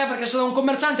 Perché? Perché se da un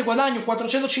commerciante guadagno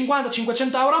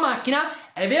 450-500 euro a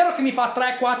macchina, è vero che mi fa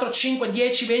 3, 4, 5,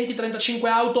 10, 20, 35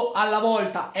 auto alla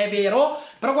volta, è vero,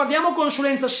 però guardiamo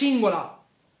consulenza singola.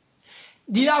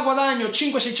 Di là guadagno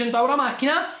 500-600 euro a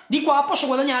macchina, di qua posso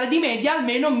guadagnare di media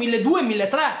almeno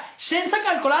 1.200-1.300, senza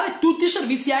calcolare tutti i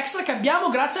servizi extra che abbiamo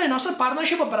grazie alle nostre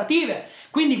partnership operative.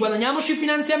 Quindi guadagniamo sui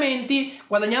finanziamenti,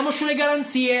 guadagniamo sulle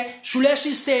garanzie, sulle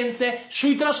assistenze,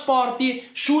 sui trasporti,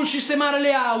 sul sistemare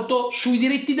le auto, sui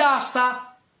diritti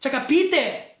d'asta. Cioè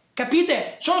capite?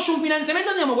 Capite? Solo su un finanziamento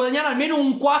andiamo a guadagnare almeno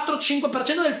un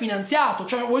 4-5% del finanziato,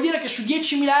 cioè vuol dire che su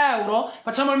 10.000 euro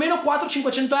facciamo almeno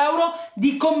 400-500 euro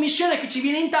di commissione che ci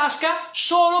viene in tasca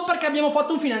solo perché abbiamo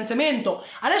fatto un finanziamento.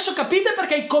 Adesso capite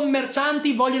perché i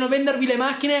commercianti vogliono vendervi le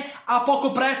macchine a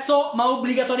poco prezzo ma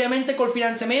obbligatoriamente col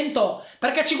finanziamento?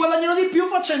 Perché ci guadagnano di più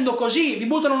facendo così, vi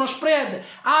buttano uno spread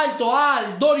alto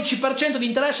al 12% di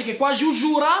interesse che è quasi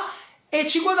usura, e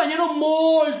ci guadagnano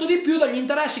molto di più dagli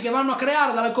interessi che vanno a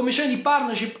creare dalle commissioni di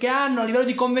partnership che hanno a livello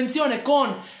di convenzione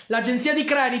con l'agenzia di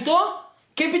credito,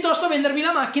 che piuttosto vendervi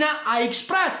la macchina a X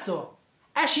prezzo.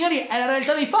 Signori, è la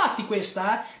realtà dei fatti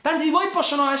questa, Tanti di voi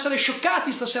possono essere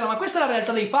scioccati stasera, ma questa è la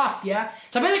realtà dei fatti,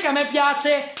 Sapete che a me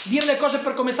piace dire le cose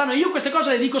per come stanno, io queste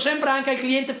cose le dico sempre anche al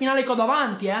cliente finale che ho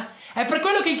davanti, È per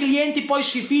quello che i clienti poi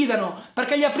si fidano,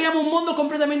 perché gli apriamo un mondo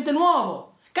completamente nuovo.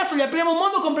 Cazzo, gli apriamo un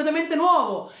mondo completamente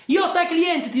nuovo. Io a te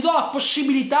cliente ti do la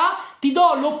possibilità, ti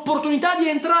do l'opportunità di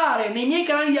entrare nei miei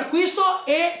canali di acquisto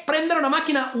e prendere una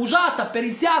macchina usata,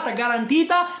 periziata,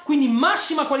 garantita, quindi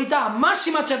massima qualità,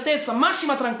 massima certezza,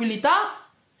 massima tranquillità,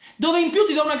 dove in più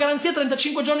ti do una garanzia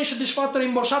 35 giorni soddisfatto e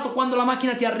rimborsato quando la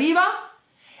macchina ti arriva,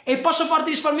 e posso farti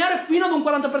risparmiare fino ad un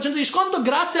 40% di sconto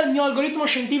grazie al mio algoritmo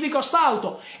scientifico a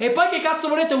st'auto. E poi che cazzo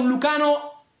volete, un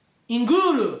Lucano in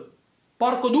Gulu?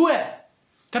 Porco due!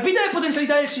 Capite le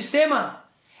potenzialità del sistema?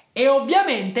 E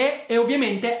ovviamente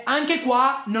anche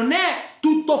qua non è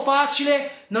tutto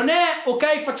facile, non è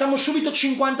ok facciamo subito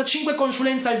 55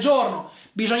 consulenze al giorno,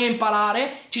 bisogna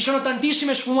imparare, ci sono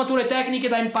tantissime sfumature tecniche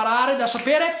da imparare, da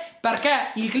sapere,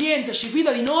 perché il cliente si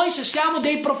fida di noi se siamo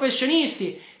dei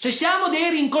professionisti, se siamo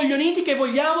dei rincoglioniti che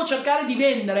vogliamo cercare di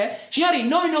vendere. Signori,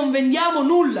 noi non vendiamo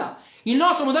nulla. Il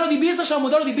nostro modello di business è un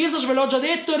modello di business, ve l'ho già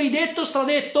detto, ridetto,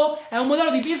 stradetto, è un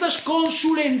modello di business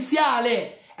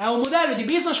consulenziale. È un modello di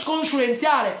business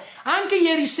consulenziale. Anche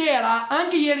ieri sera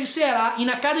in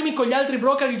Academy con gli altri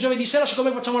broker, il giovedì sera,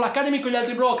 siccome facciamo l'Academy con gli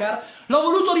altri broker, l'ho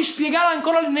voluto rispiegare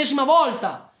ancora l'ennesima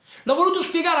volta.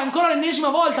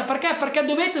 Perché? Perché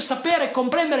dovete sapere,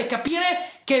 comprendere, capire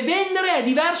che vendere è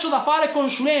diverso da fare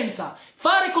consulenza.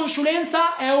 Fare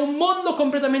consulenza è un mondo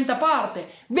completamente a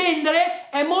parte. Vendere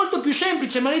è molto più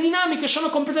semplice, ma le dinamiche sono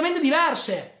completamente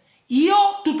diverse.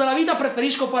 Io tutta la vita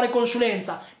preferisco fare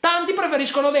consulenza, tanti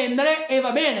preferiscono vendere e va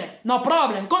bene, no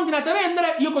problem, continuate a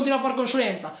vendere, io continuo a fare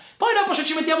consulenza. Poi dopo se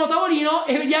ci mettiamo a tavolino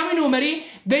e vediamo i numeri,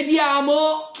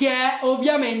 vediamo chi è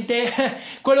ovviamente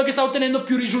quello che sta ottenendo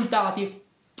più risultati.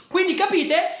 Quindi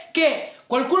capite che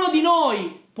qualcuno di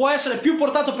noi può essere più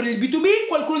portato per il B2B,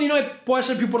 qualcuno di noi può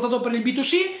essere più portato per il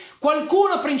B2C,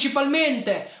 qualcuno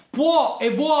principalmente può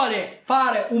e vuole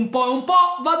fare un po' e un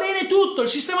po', va bene tutto, il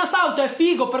sistema Stauto è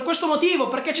figo per questo motivo,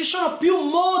 perché ci sono più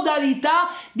modalità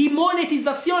di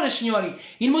monetizzazione, signori.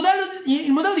 Il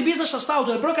modello di business a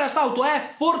Stauto, del broker a Stauto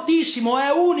è fortissimo,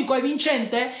 è unico, è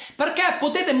vincente, perché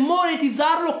potete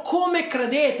monetizzarlo come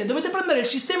credete. Dovete prendere il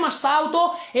sistema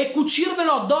Stauto e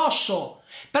cucirvelo addosso.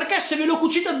 Perché se ve lo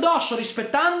cucite addosso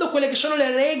rispettando quelle che sono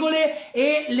le regole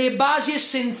e le basi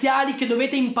essenziali che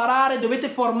dovete imparare, dovete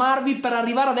formarvi per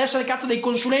arrivare ad essere cazzo dei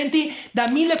consulenti da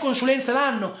 1000 consulenze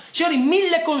l'anno. Signori,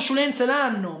 1000 consulenze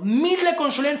l'anno, 1000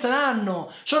 consulenze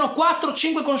l'anno, sono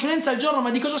 4-5 consulenze al giorno, ma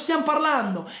di cosa stiamo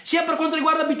parlando? Sia per quanto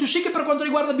riguarda B2C che per quanto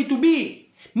riguarda B2B.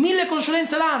 1000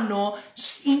 consulenze l'anno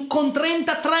con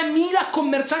 33.000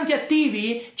 commercianti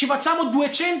attivi, ci facciamo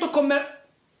 200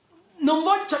 non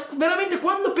voglio, cioè, veramente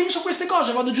quando penso a queste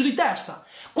cose vado giù di testa.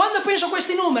 Quando penso a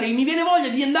questi numeri mi viene voglia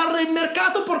di andare nel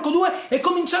mercato, porco due, e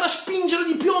cominciare a spingere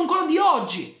di più ancora di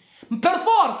oggi. Per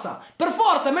forza,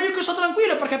 è meglio che sto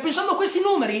tranquillo, perché pensando a questi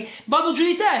numeri vado giù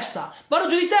di testa.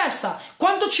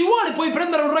 Quanto ci vuole poi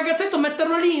prendere un ragazzetto,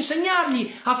 metterlo lì,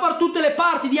 insegnargli a fare tutte le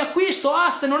parti di acquisto,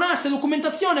 aste, non aste,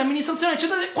 documentazione, amministrazione,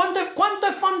 eccetera. Quanto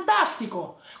è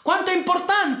fantastico, quanto è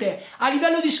importante a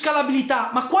livello di scalabilità.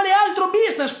 Ma quale altro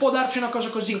business può darci una cosa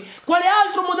così? Quale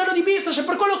altro modello di business? È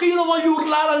per quello che io lo voglio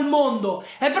urlare al mondo.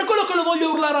 È per quello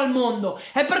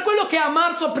che a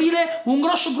marzo-aprile un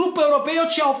grosso gruppo europeo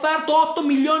ci ha offerto 8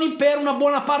 milioni per una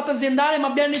buona parte aziendale, ma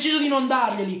abbiamo deciso di non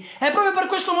darglieli. È proprio per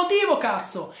questo motivo,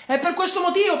 cazzo. È per questo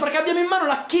motivo, perché abbiamo in mano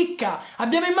la chicca,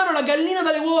 abbiamo in mano la gallina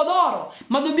dalle uova d'oro,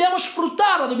 ma dobbiamo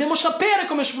sfruttarla, dobbiamo sapere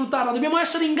come sfruttarla, dobbiamo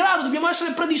essere in grado, dobbiamo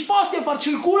essere predisposti a farci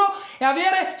il culo e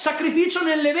avere sacrificio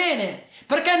nelle vene.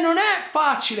 Perché non è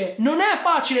facile,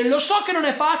 lo so che non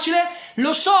è facile,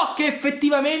 lo so che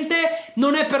effettivamente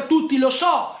non è per tutti, lo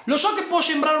so che può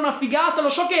sembrare una figata, lo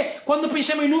so che quando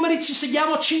pensiamo ai numeri ci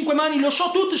seguiamo a 5 mani, lo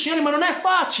so tutto, signori, ma non è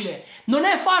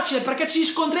facile perché ci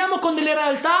scontriamo con delle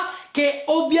realtà che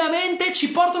ovviamente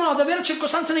ci portano ad avere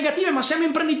circostanze negative, ma siamo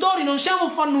imprenditori, non siamo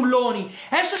fannulloni.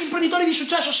 Essere imprenditori di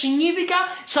successo significa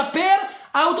saper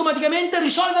automaticamente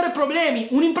risolvere problemi.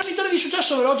 Un imprenditore di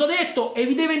successo, ve l'ho già detto e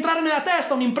vi deve entrare nella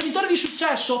testa, un imprenditore di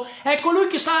successo è colui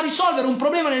che sa risolvere un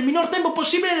problema nel minor tempo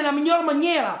possibile nella miglior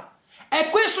maniera. È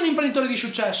questo un imprenditore di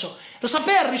successo,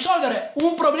 saper risolvere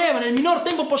un problema nel minor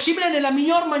tempo possibile nella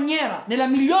miglior maniera,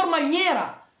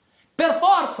 per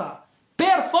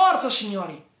forza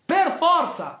signori, per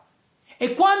forza.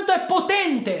 E quanto è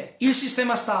potente il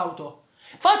sistema Stauto.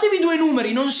 Fatevi due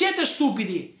numeri, non siete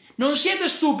stupidi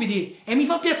e mi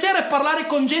fa piacere parlare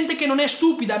con gente che non è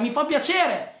stupida, mi fa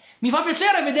piacere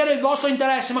vedere il vostro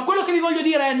interesse, ma quello che vi voglio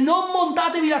dire è: non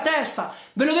montatevi la testa.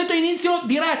 Ve l'ho detto inizio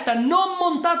diretta, non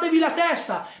montatevi la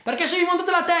testa, perché se vi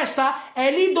montate la testa è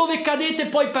lì dove cadete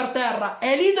poi per terra,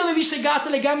 è lì dove vi segate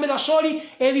le gambe da soli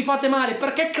e vi fate male,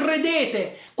 perché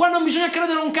credete. Qua non bisogna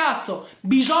credere un cazzo,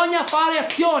 bisogna fare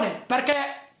azione, perché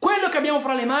quello che abbiamo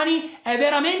fra le mani è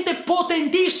veramente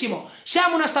potentissimo.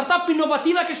 Siamo una startup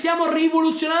innovativa che stiamo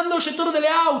rivoluzionando il settore delle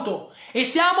auto e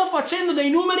stiamo facendo dei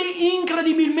numeri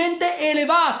incredibilmente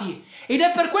elevati, ed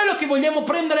è per quello che vogliamo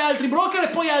prendere altri broker e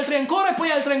poi altri ancora e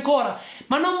poi altri ancora.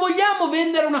 Ma non vogliamo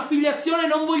vendere un'affiliazione,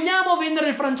 non vogliamo vendere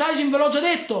il franchising, ve l'ho già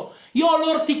detto. Io ho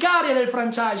l'orticaria del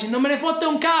franchising, non me ne fotte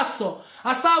un cazzo.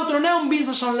 Astauto non è un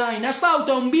business online,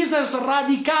 Astauto è un business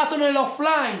radicato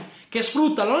nell'offline, che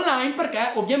sfrutta l'online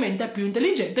perché ovviamente è più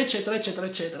intelligente, eccetera eccetera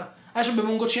eccetera. Adesso bevo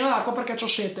un goccino d'acqua perché c'ho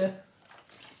sete.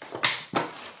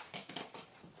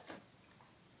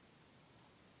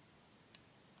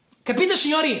 Capite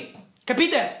signori?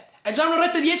 Capite? È già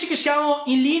un'oretta e 10 che siamo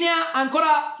in linea,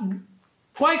 ancora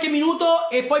qualche minuto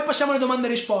e poi passiamo alle domande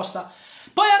e risposta.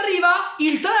 Poi arriva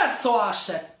il terzo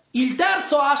asset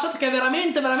che è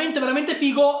veramente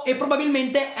figo e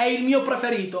probabilmente è il mio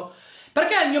preferito.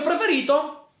 Perché è il mio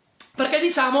preferito? Perché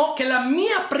diciamo che la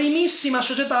mia primissima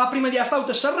società, prima di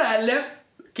Astauto SRL,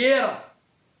 che era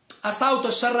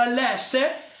Astauto SRLS,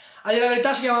 a dire la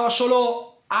verità si chiamava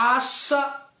solo AS,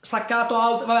 staccato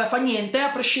auto, vabbè, fa niente, a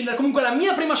prescindere. Comunque la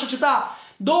mia prima società,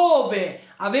 dove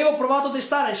avevo provato a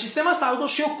testare il sistema Astauto,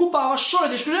 si occupava solo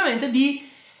ed esclusivamente di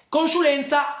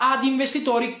consulenza ad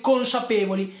investitori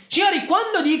consapevoli. Signori,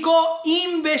 quando dico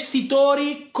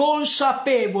investitori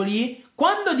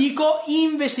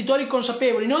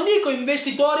consapevoli, non dico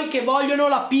investitori che vogliono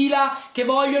la pila, che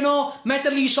vogliono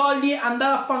mettergli i soldi,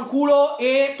 andare a fanculo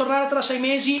e tornare tra 6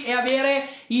 mesi e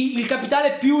avere il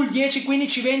capitale più il 10,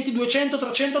 15, 20, 200,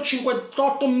 300,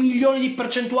 58 milioni di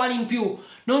percentuali in più.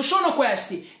 Non sono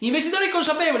questi. Investitori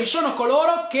consapevoli sono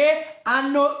coloro che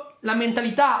hanno la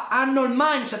mentalità, hanno il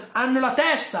mindset, hanno la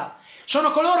testa.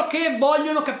 Sono coloro che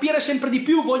vogliono capire sempre di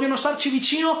più, vogliono starci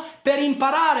vicino per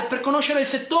imparare, per conoscere il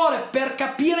settore, per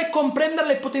capire e comprendere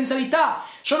le potenzialità.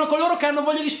 Sono coloro che hanno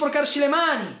voglia di sporcarsi le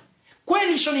mani.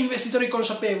 Quelli sono investitori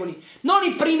consapevoli, non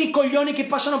i primi coglioni che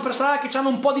passano per strada, che hanno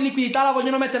un po' di liquidità, la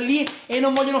vogliono mettere lì e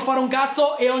non vogliono fare un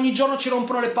cazzo e ogni giorno ci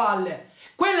rompono le palle.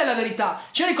 Quella è la verità.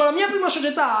 Cioè, con la mia prima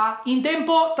società, in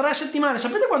tempo 3 settimane,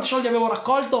 sapete quanti soldi avevo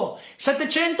raccolto?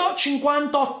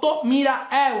 758.000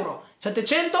 euro.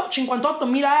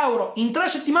 758.000 euro in 3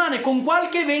 settimane, con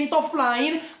qualche evento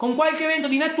offline, con qualche evento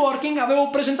di networking.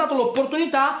 Avevo presentato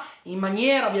l'opportunità in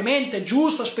maniera ovviamente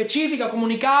giusta, specifica,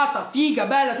 comunicata, figa,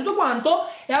 bella, tutto quanto,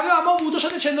 e avevamo avuto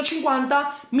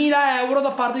 750.000 euro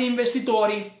da parte di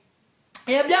investitori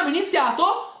e abbiamo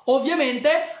iniziato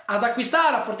ovviamente ad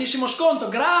acquistare a fortissimo sconto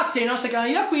grazie ai nostri canali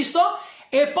di acquisto,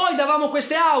 e poi davamo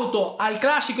queste auto al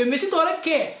classico investitore,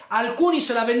 che alcuni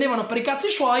se la vendevano per i cazzi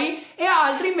suoi e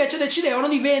altri invece decidevano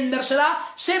di vendersela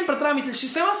sempre tramite il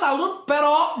sistema stauto.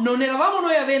 Però non eravamo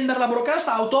noi a venderla a broker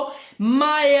stauto,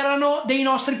 ma erano dei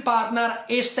nostri partner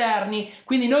esterni,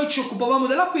 quindi noi ci occupavamo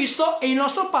dell'acquisto e il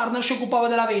nostro partner si occupava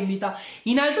della vendita.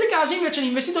 In altri casi invece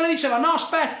l'investitore diceva: no,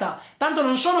 aspetta, tanto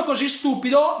non sono così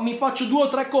stupido, mi faccio 2 o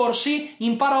 3 corsi,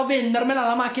 imparo a vendermela,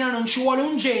 la macchina non ci vuole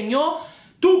un genio,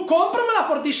 tu compramela a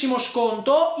fortissimo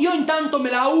sconto, io intanto me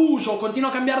la uso, continuo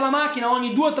a cambiare la macchina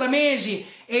ogni 2 o 3 mesi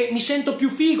e mi sento più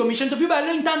figo, mi sento più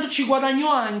bello, intanto ci guadagno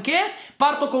anche,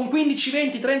 parto con 15,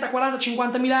 20, 30, 40,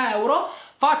 50.000 euro,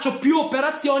 faccio più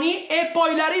operazioni e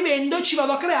poi la rivendo e ci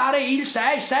vado a creare il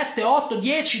 6, 7, 8,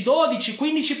 10, 12,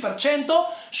 15%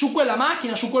 su quella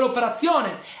macchina, su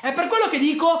quell'operazione. È per quello che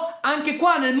dico, anche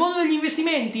qua nel mondo degli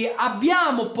investimenti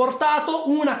abbiamo portato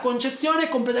una concezione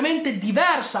completamente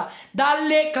diversa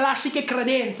dalle classiche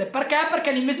credenze. Perché?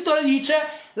 Perché l'investitore dice: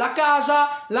 la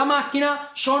casa, la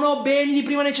macchina sono beni di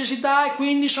prima necessità e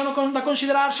quindi sono da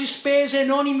considerarsi spese,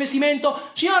 non investimento.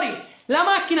 Signori, la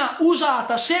macchina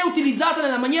usata, se utilizzata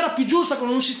nella maniera più giusta, con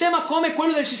un sistema come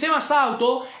quello del sistema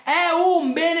stauto, è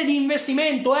un bene di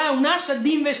investimento, è un asset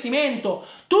di investimento.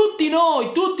 Tutti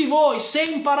noi, tutti voi, se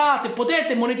imparate,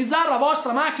 potete monetizzare la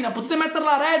vostra macchina, potete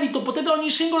metterla a reddito, potete ogni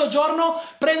singolo giorno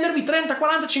prendervi 30,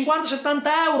 40, 50,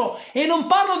 70 euro. E non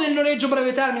parlo del noleggio a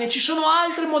breve termine, ci sono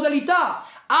altre modalità.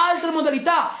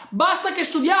 Basta che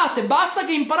studiate, basta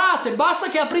che imparate, basta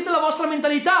che aprite la vostra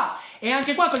mentalità. E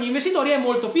anche qua con gli investitori è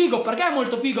molto figo. Perché è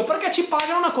molto figo? Perché ci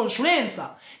pagano una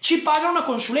consulenza.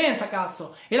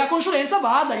 Cazzo. E la consulenza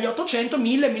va dagli 800,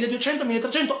 1000, 1200,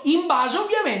 1300, in base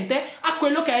ovviamente a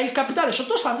quello che è il capitale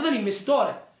sottostante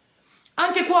dell'investitore.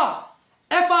 Anche qua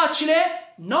è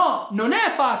facile? No, non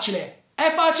è facile.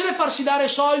 È facile farsi dare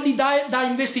soldi da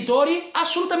investitori?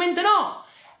 Assolutamente no.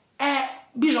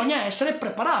 Bisogna essere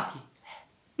preparati.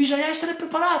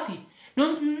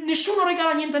 Nessuno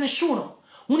regala niente a nessuno.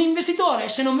 Un investitore,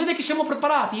 se non vede che siamo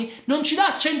preparati, non ci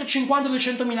dà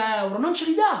 150-200 mila euro, non ce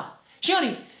li dà.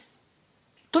 Signori,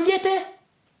 togliete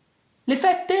le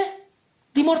fette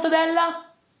di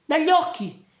mortadella dagli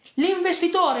occhi.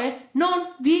 L'investitore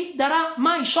non vi darà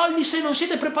mai soldi se non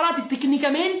siete preparati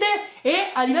tecnicamente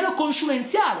e a livello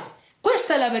consulenziale.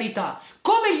 Questa è la verità.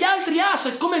 Come gli altri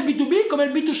asset, come il B2B, come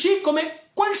il B2C, come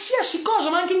qualsiasi cosa,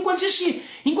 ma anche in qualsiasi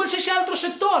altro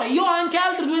settore. Io ho anche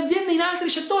altre 2 aziende in altri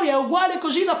settori, è uguale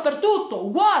così dappertutto,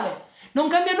 uguale, non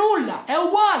cambia nulla, è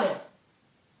uguale.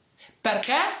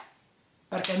 Perché?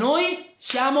 Perché noi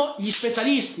siamo gli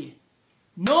specialisti,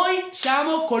 noi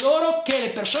siamo coloro che le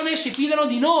persone si fidano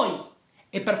di noi,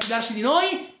 e per fidarsi di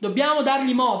noi dobbiamo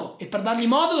dargli modo, e per dargli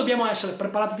modo dobbiamo essere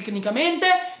preparati tecnicamente,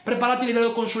 preparati a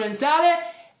livello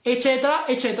consulenziale, eccetera,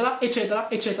 eccetera, eccetera,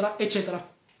 eccetera, eccetera.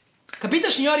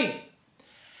 Capite, signori?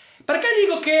 Perché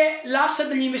dico che l'asset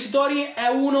degli investitori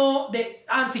è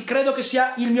anzi credo che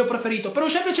sia il mio preferito? Per un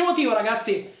semplice motivo,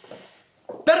 ragazzi.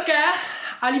 Perché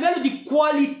a livello di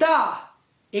qualità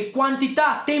e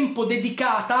quantità tempo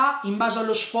dedicata, in base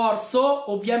allo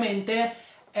sforzo, ovviamente,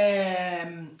 è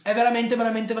veramente,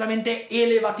 veramente, veramente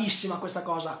elevatissima questa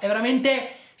cosa. È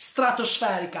veramente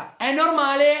stratosferica. È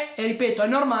normale, e ripeto, è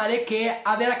normale che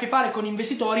avere a che fare con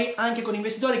investitori, anche con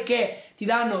investitori che ti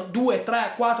danno 2,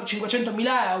 3, 4, 500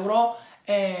 mila euro,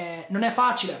 non è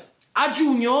facile. A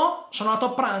giugno sono andato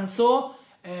a pranzo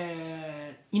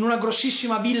in una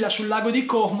grossissima villa sul lago di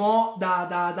Como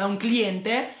da un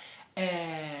cliente,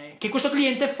 che questo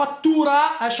cliente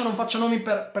fattura, adesso non faccio nomi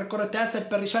per correttezza e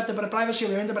per rispetto e per privacy,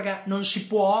 ovviamente, perché non si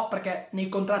può, perché nei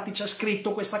contratti c'è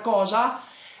scritto questa cosa,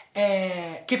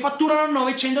 che fatturano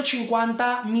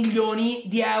 950 milioni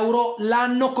di euro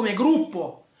l'anno come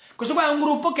gruppo. Questo qua è un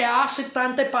gruppo che ha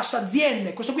 70 e passa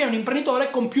aziende. Questo qui è un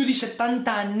imprenditore con più di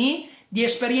 70 anni di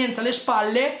esperienza alle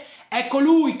spalle. È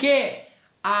colui che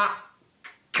ha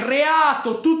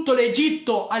creato tutto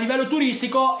l'Egitto a livello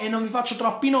turistico, e non vi faccio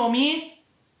troppi nomi.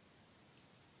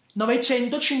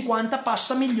 950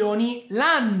 passa milioni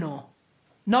l'anno.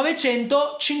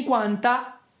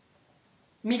 950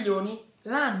 milioni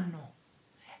l'anno.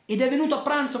 Ed è venuto a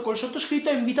pranzo col sottoscritto,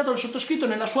 ha invitato il sottoscritto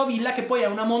nella sua villa, che poi è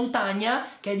una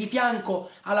montagna che è di fianco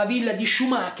alla villa di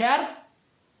Schumacher,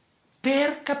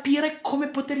 per capire come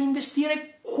poter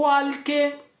investire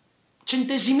qualche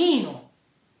centesimino.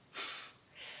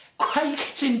 Qualche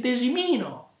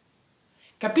centesimino.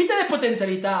 Capite le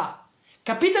potenzialità?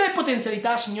 Capite le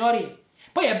potenzialità, signori?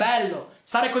 Poi è bello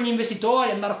stare con gli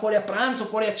investitori, andare fuori a pranzo,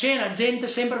 fuori a cena, gente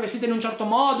sempre vestita in un certo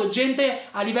modo, gente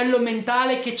a livello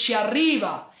mentale che ci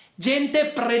arriva, gente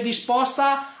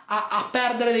predisposta a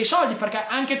perdere dei soldi, perché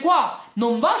anche qua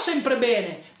non va sempre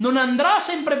bene, non andrà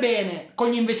sempre bene con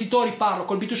gli investitori, parlo,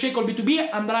 col B2C e col B2B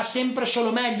andrà sempre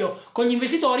solo meglio. Con gli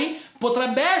investitori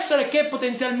potrebbe essere che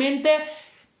potenzialmente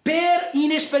per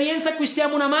inesperienza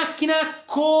acquistiamo una macchina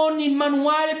con il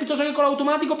manuale piuttosto che con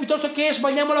l'automatico, piuttosto che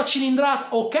sbagliamo la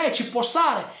cilindrata. Ok, ci può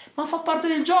stare, ma fa parte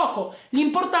del gioco.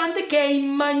 L'importante è che in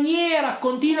maniera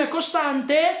continua e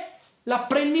costante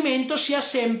l'apprendimento sia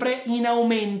sempre in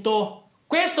aumento.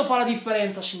 Questo fa la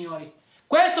differenza, signori.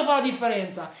 Questo fa la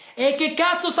differenza. E che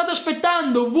cazzo state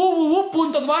aspettando?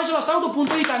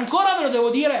 www.advisorastauto.it. Ancora ve lo devo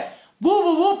dire.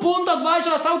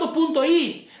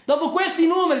 www.advisorastauto.it. Dopo questi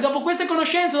numeri, dopo queste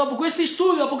conoscenze, dopo questi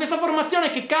studi, dopo questa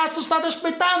formazione, che cazzo state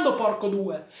aspettando, porco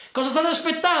due? Cosa state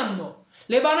aspettando?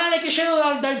 Le banane che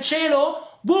scendono dal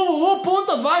cielo?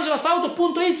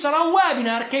 www.advisorastauto.it sarà un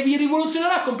webinar che vi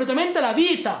rivoluzionerà completamente la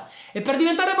vita. E per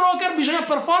diventare broker bisogna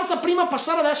per forza prima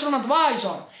passare ad essere un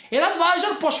advisor. E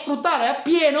l'advisor può sfruttare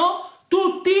appieno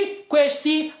tutti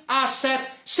questi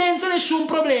asset senza nessun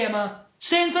problema.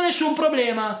 Senza nessun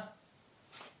problema.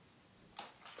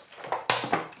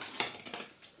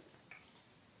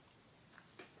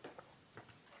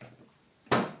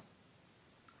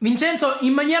 Vincenzo,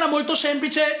 in maniera molto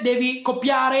semplice devi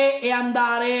copiare e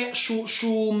andare sulla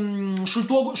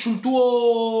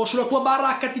tua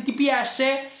barra HTTPS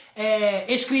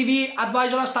e scrivi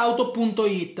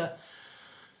advisorastauto.it.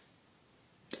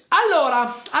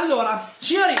 Allora,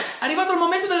 signori, è arrivato il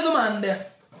momento delle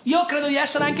domande. Io credo di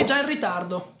essere anche già in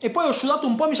ritardo e poi ho sudato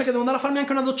un po', mi sa che devo andare a farmi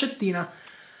anche una doccettina.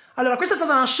 Allora, questa è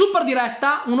stata una super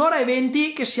diretta, 1 ora e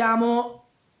 20 che siamo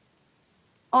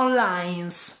online.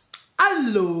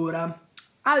 Allora,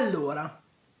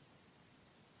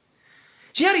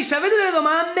 signori, se avete delle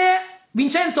domande,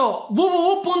 Vincenzo,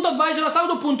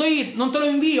 www.advisorastauto.it, non te lo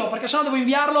invio perché sennò devo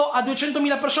inviarlo a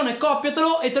 200.000 persone,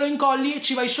 copiatelo e te lo incolli e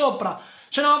ci vai sopra,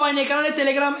 se no vai nel canale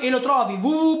Telegram e lo trovi,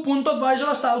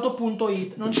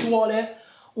 www.advisorastauto.it, non ci vuole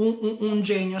un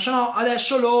genio, se no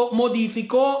adesso lo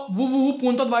modifico,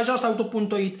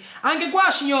 www.advisorastauto.it. Anche qua,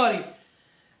 signori,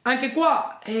 anche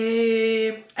qua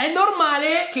è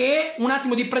normale che un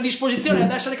attimo di predisposizione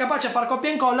ad essere capaci a fare copia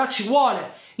e incolla ci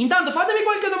vuole. Intanto fatemi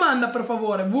qualche domanda per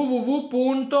favore.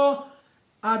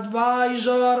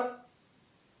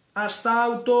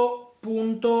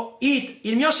 www.advisorastauto.it.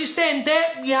 Il mio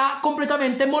assistente mi ha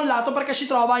completamente mollato perché si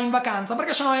trova in vacanza,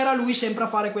 perché sennò era lui sempre a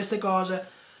fare queste cose.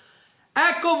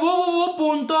 Ecco,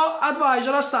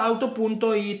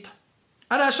 www.advisorastauto.it.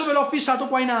 Adesso ve l'ho fissato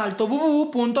qua in alto,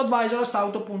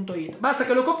 www.advisorastauto.it. Basta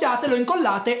che lo copiate, lo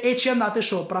incollate e ci andate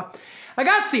sopra.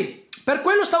 Ragazzi, per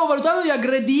quello stavo valutando di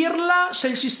aggredirla se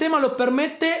il sistema lo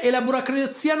permette e la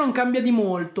burocrazia non cambia di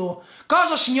molto.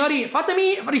 Cosa, signori?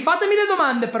 Rifatemi le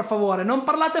domande per favore, non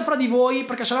parlate fra di voi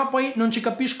perché sennò poi non ci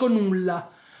capisco nulla.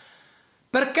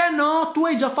 Perché no? Tu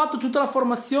hai già fatto tutta la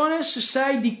formazione, se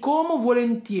sei di Como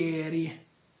volentieri.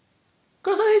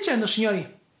 Cosa state dicendo,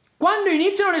 signori? Quando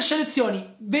iniziano le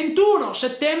selezioni? 21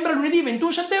 settembre, lunedì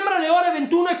 21 settembre alle ore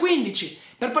 21:15.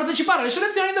 Per partecipare alle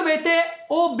selezioni dovete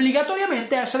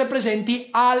obbligatoriamente essere presenti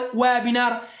al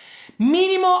webinar.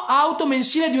 Minimo auto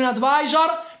mensile di un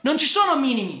advisor. Non ci sono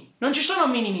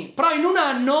minimi, però in un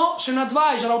anno se un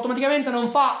advisor automaticamente non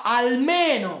fa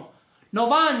almeno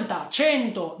 90,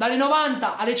 100, dalle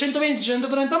 90 alle 120,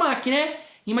 130 macchine,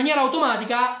 in maniera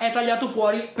automatica è tagliato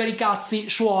fuori per i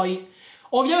cazzi suoi.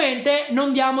 Ovviamente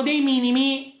non diamo dei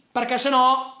minimi perché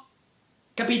sennò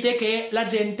capite che la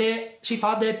gente si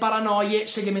fa delle paranoie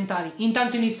segmentali.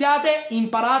 Intanto iniziate,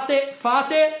 imparate,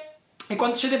 fate e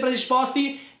quando siete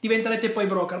predisposti diventerete poi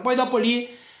broker. Poi dopo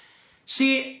lì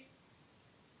sì.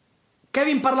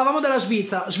 Kevin, parlavamo della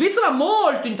Svizzera. Svizzera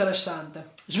molto interessante.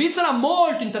 Svizzera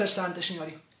molto interessante,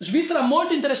 signori. Svizzera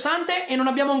molto interessante e non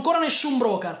abbiamo ancora nessun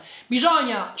broker.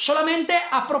 Bisogna solamente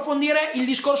approfondire il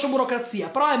discorso burocrazia,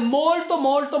 però è molto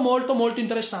molto molto molto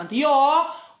interessante. Io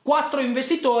ho 4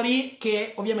 investitori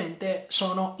che ovviamente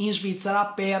sono in Svizzera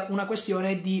per una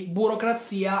questione di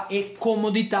burocrazia e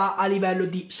comodità a livello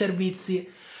di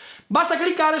servizi. Basta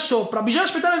cliccare sopra. Bisogna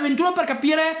aspettare il 21 per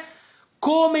capire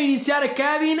come iniziare,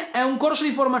 Kevin. È un corso di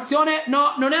formazione?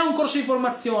 No, non è un corso di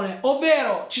formazione,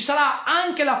 ovvero ci sarà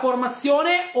anche la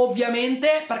formazione,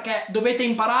 ovviamente, perché dovete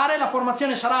imparare. La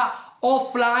formazione sarà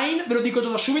offline, ve lo dico già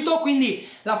da subito, quindi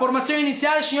la formazione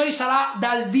iniziale, signori, sarà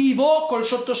dal vivo col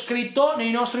sottoscritto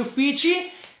nei nostri uffici.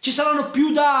 Ci saranno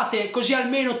più date, così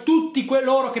almeno tutti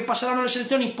coloro che passeranno le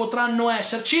selezioni potranno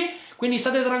esserci, quindi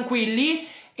state tranquilli.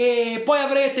 E poi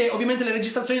avrete ovviamente le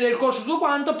registrazioni del corso, tutto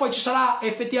quanto, poi ci sarà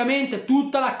effettivamente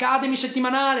tutta l'academy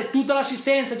settimanale, tutta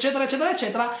l'assistenza, eccetera eccetera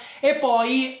eccetera, e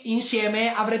poi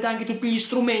insieme avrete anche tutti gli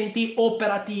strumenti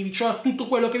operativi, cioè tutto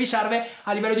quello che vi serve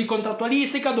a livello di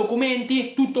contrattualistica,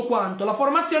 documenti, tutto quanto. La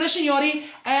formazione, signori,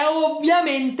 è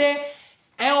ovviamente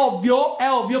è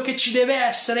ovvio che ci deve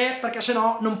essere, perché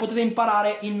sennò non potete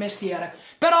imparare il mestiere.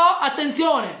 Però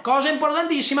attenzione, cosa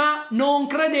importantissima, non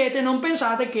credete, non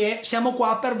pensate che siamo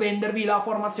qua per vendervi la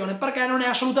formazione, perché non è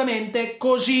assolutamente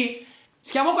così.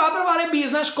 Siamo qua per fare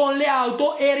business con le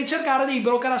auto e ricercare dei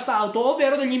broker astauto,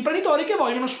 ovvero degli imprenditori che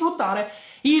vogliono sfruttare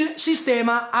il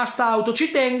sistema astauto.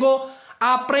 Ci tengo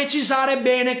a precisare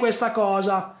bene questa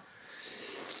cosa.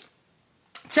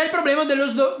 C'è il problema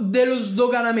dello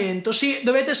sdoganamento. Sì,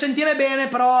 dovete sentire bene,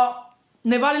 però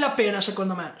ne vale la pena,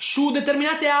 secondo me. Su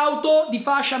determinate auto di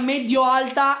fascia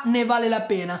medio-alta ne vale la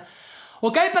pena.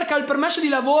 Ok? Perché ho il permesso di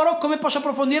lavoro. Come posso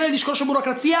approfondire il discorso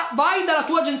burocrazia? Vai dalla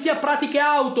tua agenzia pratiche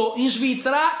auto in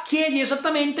Svizzera, chiedi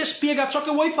esattamente, spiega ciò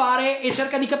che vuoi fare e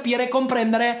cerca di capire e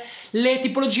comprendere le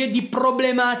tipologie di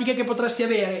problematiche che potresti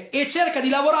avere, e cerca di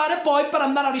lavorare poi per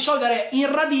andare a risolvere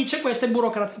in radice queste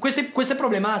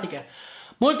problematiche.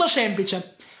 Molto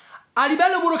semplice. A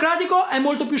livello burocratico è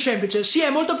molto più semplice. Sì,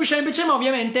 è molto più semplice, ma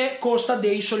ovviamente costa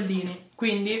dei soldini.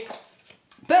 Quindi,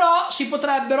 però si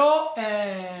potrebbero,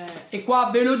 e qua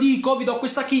ve lo dico, vi do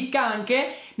questa chicca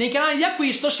anche, nei canali di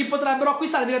acquisto si potrebbero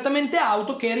acquistare direttamente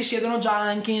auto che risiedono già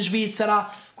anche in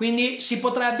Svizzera. Quindi si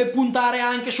potrebbe puntare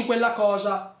anche su quella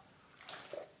cosa.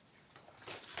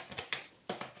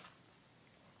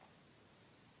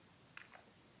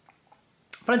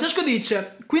 Francesco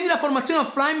dice, quindi la formazione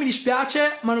offline mi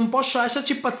dispiace, ma non posso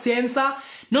esserci, pazienza.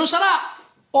 Non sarà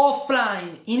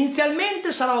offline,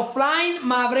 inizialmente sarà offline,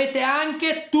 ma avrete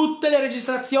anche tutte le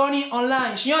registrazioni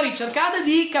online. Signori, cercate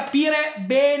di capire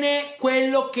bene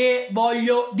quello che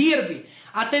voglio dirvi.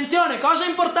 Attenzione, cosa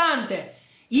importante,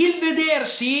 il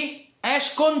vedersi è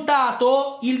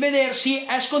scontato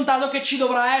che ci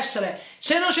dovrà essere.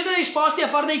 Se non siete disposti a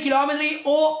fare dei chilometri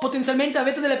o potenzialmente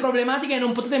avete delle problematiche e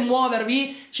non potete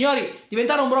muovervi, signori,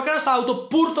 diventare un broker astauto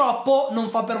purtroppo non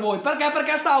fa per voi. Perché?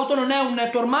 Perché astauto non è un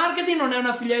network marketing, non è un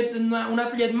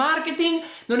affiliate marketing,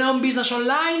 non è un business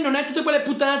online, non è tutte quelle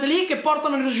puttanate lì che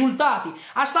portano i risultati.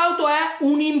 Astauto è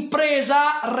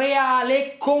un'impresa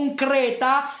reale,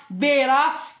 concreta,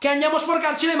 vera, che andiamo a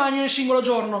sporcarci le mani ogni singolo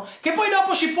giorno. Che poi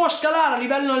dopo si può scalare a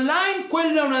livello online,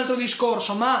 quello è un altro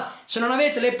discorso, ma se non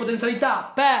avete le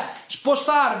potenzialità per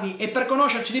spostarvi e per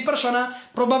conoscerci di persona,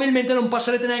 probabilmente non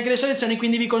passerete neanche le selezioni,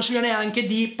 quindi vi consiglio neanche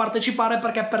di partecipare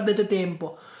perché perdete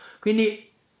tempo.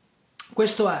 Quindi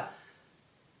questo è.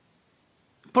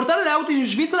 Portare le auto in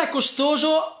Svizzera è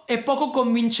costoso e poco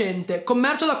convincente.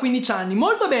 Commercio da 15 anni.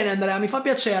 Molto bene, Andrea, mi fa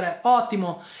piacere.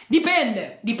 Ottimo.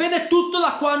 Dipende tutto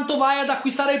da quanto vai ad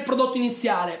acquistare il prodotto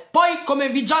iniziale. Poi,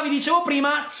 come già vi dicevo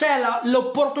prima, c'è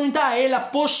l'opportunità e la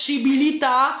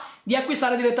possibilità di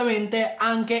acquistare direttamente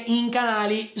anche in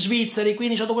canali svizzeri.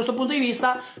 Quindi, sotto questo punto di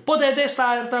vista, potete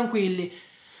stare tranquilli.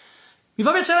 Mi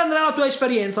fa piacere, Andrea, la tua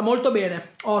esperienza. Molto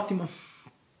bene. Ottimo.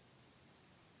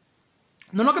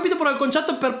 Non ho capito però il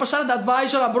concetto per passare da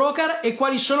advisor a broker e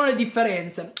quali sono le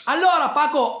differenze. Allora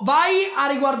Paco, vai a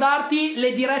riguardarti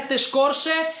le dirette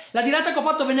scorse. La diretta che ho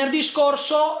fatto venerdì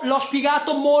scorso l'ho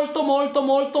spiegato molto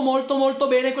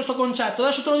bene questo concetto.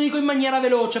 Adesso te lo dico in maniera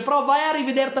veloce, però vai a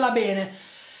rivedertela bene.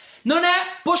 Non è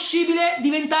possibile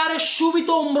diventare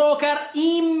subito un broker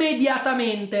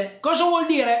immediatamente. Cosa vuol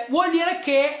dire? Vuol dire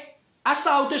che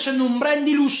Astauto, essendo un brand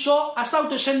di lusso,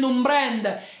 Astauto essendo un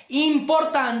brand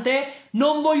importante,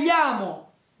 non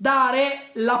vogliamo dare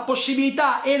la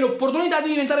possibilità e l'opportunità di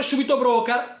diventare subito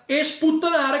broker e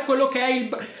sputtanare quello che è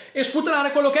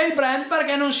il brand,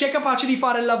 perché non si è capaci di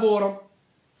fare il lavoro.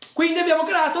 Quindi abbiamo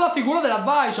creato la figura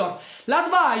dell'advisor.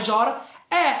 L'advisor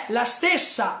è la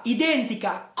stessa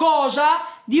identica cosa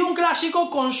di un classico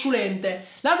consulente.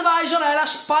 L'advisor è la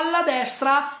spalla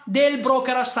destra del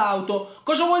broker astauto.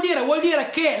 Cosa vuol dire? Vuol dire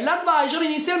che l'advisor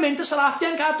inizialmente sarà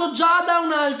affiancato già da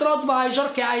un altro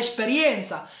advisor che ha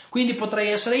esperienza. Quindi potrei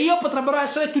essere io, potrebbero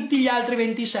essere tutti gli altri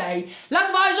 26.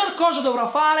 L'advisor cosa dovrà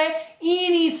fare?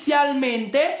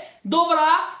 Inizialmente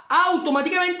dovrà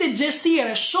automaticamente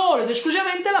gestire solo ed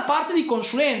esclusivamente la parte di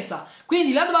consulenza.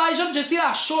 Quindi l'advisor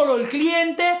gestirà solo il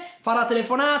cliente, farà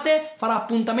telefonate, farà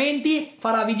appuntamenti,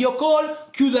 farà video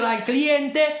call, chiuderà il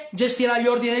cliente, gestirà gli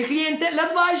ordini del cliente.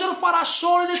 L'advisor farà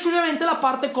solo ed esclusivamente la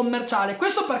parte commerciale.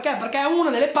 Questo perché? Perché è una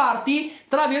delle parti,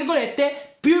 tra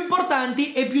virgolette, più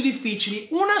importanti e più difficili.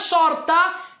 Una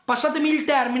sorta, passatemi il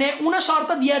termine, una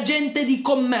sorta di agente di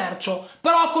commercio,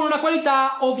 però con una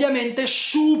qualità ovviamente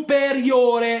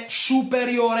superiore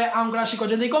a un classico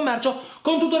agente di commercio,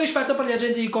 con tutto il rispetto per gli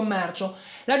agenti di commercio.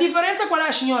 La differenza qual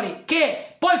è, signori?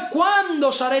 Che poi quando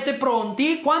sarete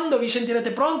pronti, quando vi sentirete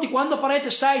pronti, quando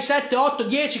farete 6, 7, 8,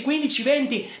 10, 15,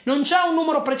 20, non c'è un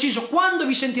numero preciso, quando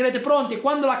vi sentirete pronti e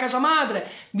quando la casa madre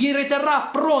vi riterrà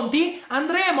pronti,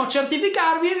 andremo a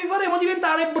certificarvi e vi faremo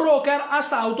diventare broker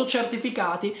astauto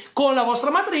certificati con la vostra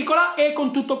matricola e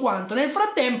con tutto quanto. Nel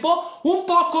frattempo, un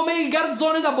po' come il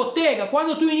garzone da bottega,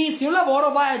 quando tu inizi un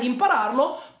lavoro vai ad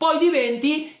impararlo, poi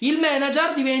diventi il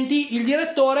manager, diventi il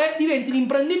direttore, diventi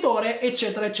l'imprenditore,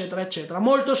 eccetera, eccetera, eccetera.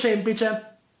 Molto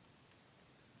semplice.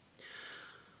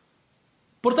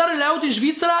 Portare le auto in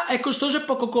Svizzera è costoso e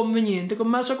poco conveniente.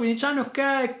 Commercio a 15 anni,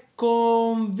 ok,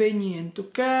 conveniente,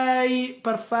 ok,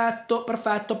 perfetto.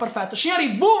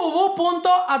 Signori,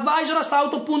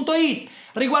 www.advisorastauto.it.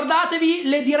 Riguardatevi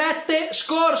le dirette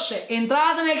scorse,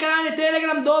 entrate nel canale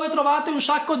Telegram dove trovate un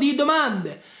sacco di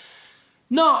domande.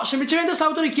 No, semplicemente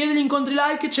st'auto richiede gli incontri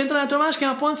live che c'entrano nella tua mano, si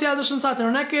chiama Ponzi e altre stronzate.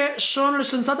 Non è che sono le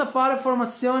stronzate a fare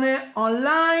formazione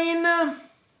online.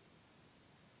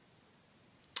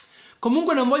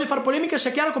 Comunque non voglio fare polemica,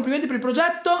 sia chiaro, complimenti per il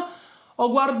progetto. Ho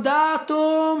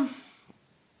guardato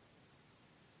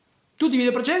tutti i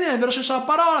video precedenti nel vero senso della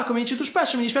parola, come dici tu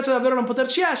spesso, mi dispiace davvero non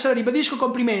poterci essere, ribadisco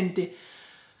complimenti.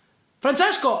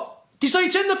 Francesco, ti sto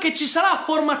dicendo che ci sarà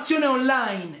formazione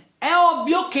online. È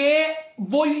ovvio che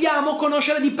vogliamo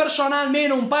conoscere di persona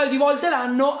almeno un paio di volte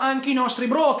l'anno anche i nostri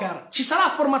broker. Ci sarà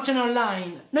formazione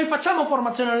online. Noi facciamo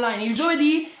formazione online. Il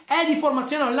giovedì è di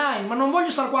formazione online, ma non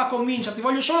voglio stare qua a convincerti,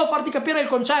 voglio solo farti capire il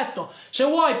concetto. Se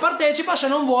vuoi partecipa, se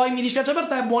non vuoi mi dispiace per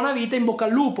te, buona vita, in bocca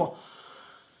al lupo.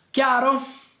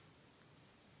 Chiaro?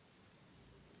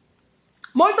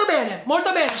 Molto bene,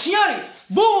 signori,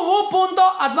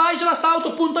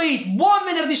 www.advisorastauto.it. Buon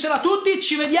venerdì sera a tutti,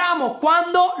 ci vediamo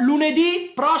quando?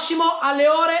 Lunedì prossimo alle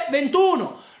ore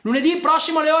 21. Lunedì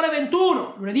prossimo alle ore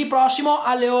 21.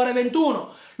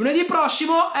 Lunedì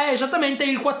prossimo è esattamente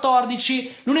il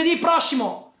 14. Lunedì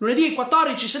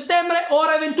 14 settembre,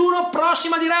 ore 21,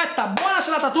 prossima diretta. Buona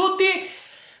serata a tutti.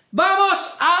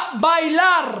 Vamos a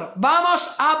bailar!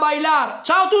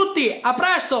 Ciao a tutti, a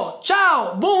presto,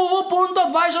 ciao!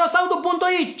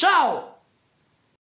 www.advisorastauto.it, ciao!